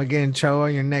I'm gonna get in trouble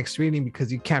on your next reading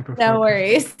because you can't perform. No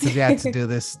worries, because you had to do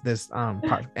this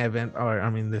event, or I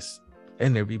mean this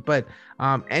interview. But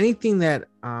anything that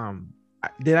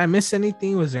did I miss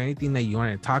anything? Was there anything that you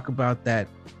wanted to talk about that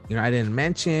I didn't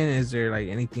mention? Is there like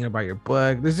anything about your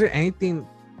book? Is there anything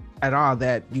at all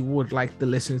that you would like the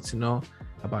listeners to know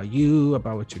about you,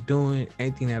 about what you're doing,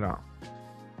 anything at all?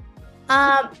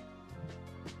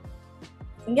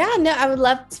 Yeah, no, I would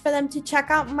love for them to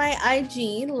check out my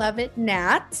IG, Love It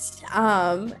Nat,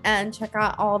 and check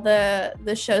out all the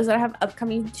shows that I have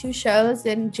upcoming, 2 shows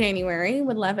in January.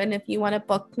 Would love it if you want to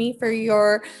book me for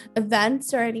your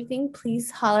events or anything,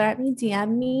 please holler at me,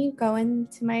 DM me,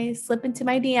 slip into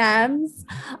my DMs.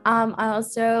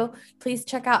 Also, please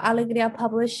check out Alegria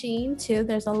Publishing too.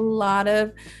 There's a lot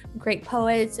of great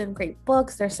poets and great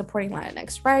books. They're supporting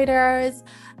Latinx writers.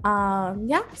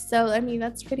 So I mean,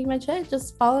 that's pretty much it.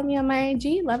 Just follow me on my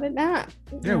IG, Love It Nat.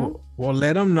 Yeah, well,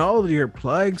 let them know your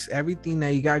plugs, everything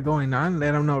that you got going on.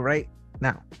 Let them know right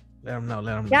now. Let them know.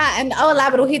 Yeah, and La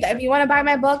Brujita. If you want to buy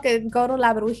my book, go to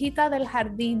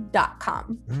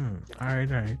labrujitadeljardin.com. All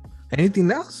right. Anything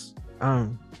else?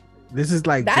 This is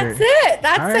like that's it.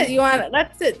 That's it.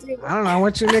 That's it, dude. I don't know. I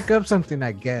want you to make up something,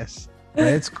 I guess. But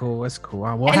it's cool. It's cool.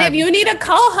 And if you need a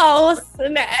co-host,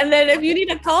 and then if you need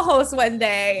a co-host one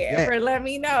day for Let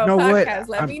Me Know podcast,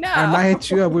 let me know. I might hit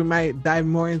you up. We might dive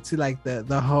more into like the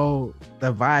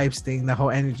vibes thing, the whole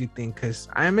energy thing, because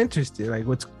I'm interested. Like,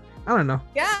 I don't know.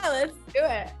 Yeah, let's do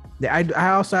it.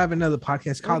 I also have another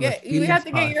podcast called You have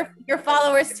to get your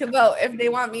followers to vote if they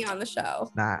want me on the show.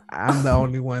 Nah, I'm the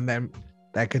only one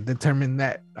that could determine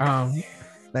that.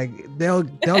 Like they'll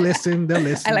listen. They'll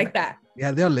listen. I like that.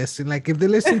 Yeah, they'll listen. Like if they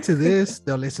listen to this,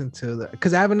 they'll listen to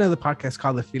because I have another podcast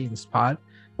called The Feelings Pod,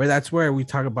 where that's where we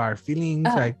talk about our feelings.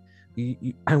 Like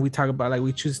and we talk about like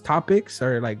we choose topics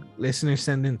or like listeners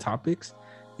send in topics,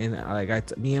 and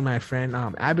like me and my friend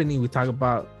Ebony, we talk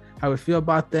about how we feel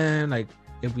about them, like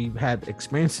if we've had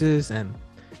experiences, and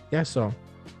yeah, so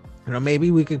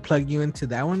maybe we could plug you into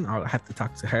that one. I'll have to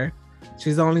talk to her.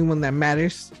 She's the only one that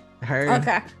matters. Her.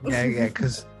 Okay. Yeah,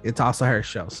 because it's also her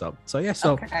show. So yeah.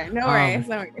 So okay, no worries.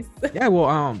 Yeah,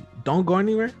 well, don't go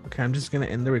anywhere. Okay, I'm just gonna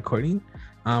end the recording.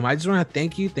 I just want to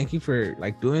thank you for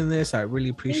like doing this. I really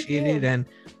appreciate it. And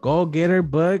go get her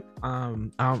book.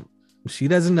 She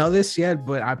doesn't know this yet,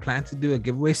 but I plan to do a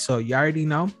giveaway, so you already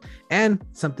know. And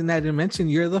something that I didn't mention,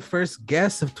 you're the first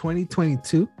guest of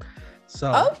 2022.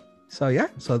 So yeah,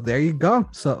 so there you go.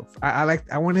 So I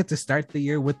wanted to start the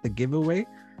year with the giveaway.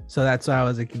 So that's why I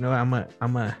was like, I'm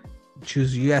gonna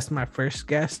choose you as my first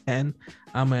guest, and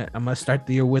I'm gonna start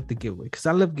the year with the giveaway because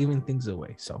I love giving things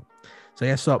away. So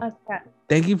yeah. So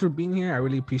thank you for being here. I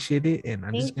really appreciate it, and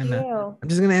I'm just gonna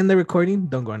end the recording.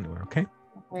 Don't go anywhere, okay?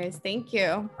 Thank you.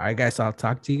 All right, guys. I'll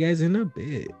talk to you guys in a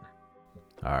bit.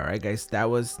 All right, guys. That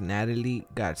was Natalie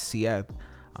Garcia.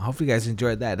 I hope you guys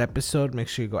enjoyed that episode. Make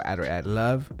sure you go at her at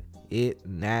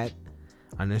LoveItNat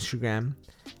on Instagram.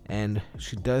 And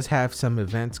she does have some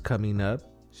events coming up.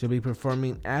 She'll be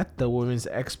performing at the Women's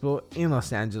Expo in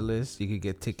Los Angeles. You can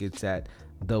get tickets at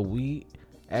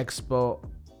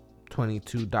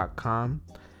theweexpo22.com.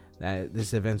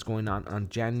 This event's going on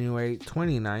January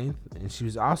 29th. And she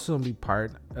was also going to be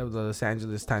part of the Los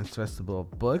Angeles Times Festival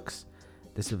of Books.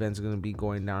 This event's going to be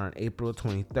going down on April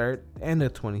 23rd and the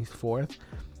 24th.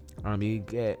 You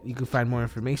can find more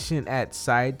information at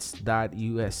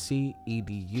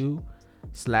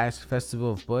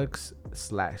sites.usc.edu/festival of books/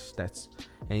 that's,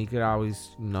 and you could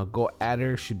always go at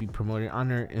her. She'll be promoting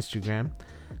on her Instagram.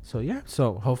 So yeah,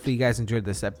 so hopefully you guys enjoyed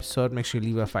this episode. Make sure you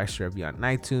leave a 5-star review on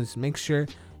iTunes. Make sure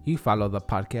you follow the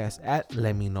podcast at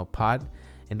Let Me Know Pod,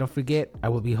 and don't forget, I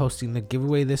will be hosting the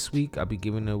giveaway this week. I'll be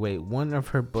giving away one of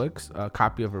her books, a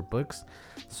copy of her books.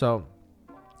 So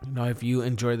if you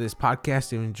enjoy this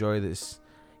podcast, you enjoy this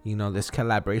this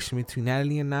collaboration between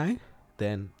Natalie and I,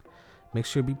 then make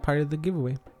sure to be part of the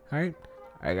giveaway. All right,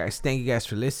 guys. Thank you guys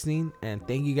for listening, and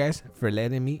thank you guys for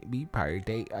letting me be part of your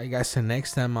day. All right, guys. Till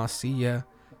next time, I'll see ya.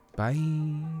 Bye.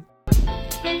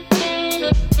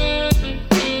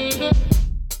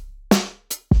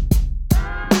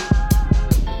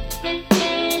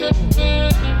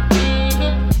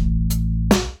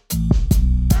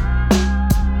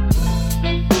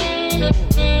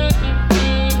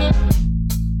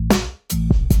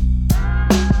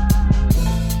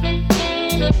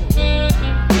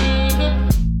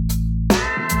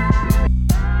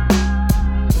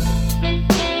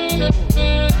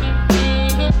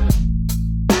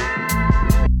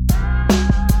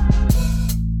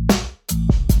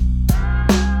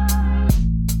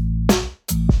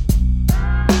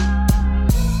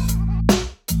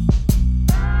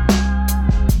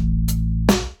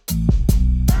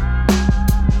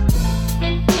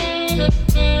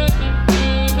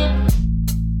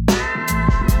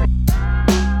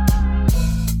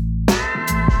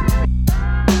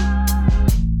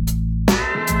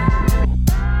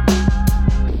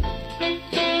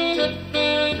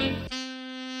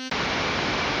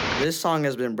 This song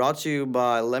has been brought to you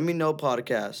by Let Me Know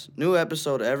Podcast. New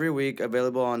episode every week,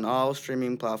 available on all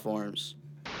streaming platforms.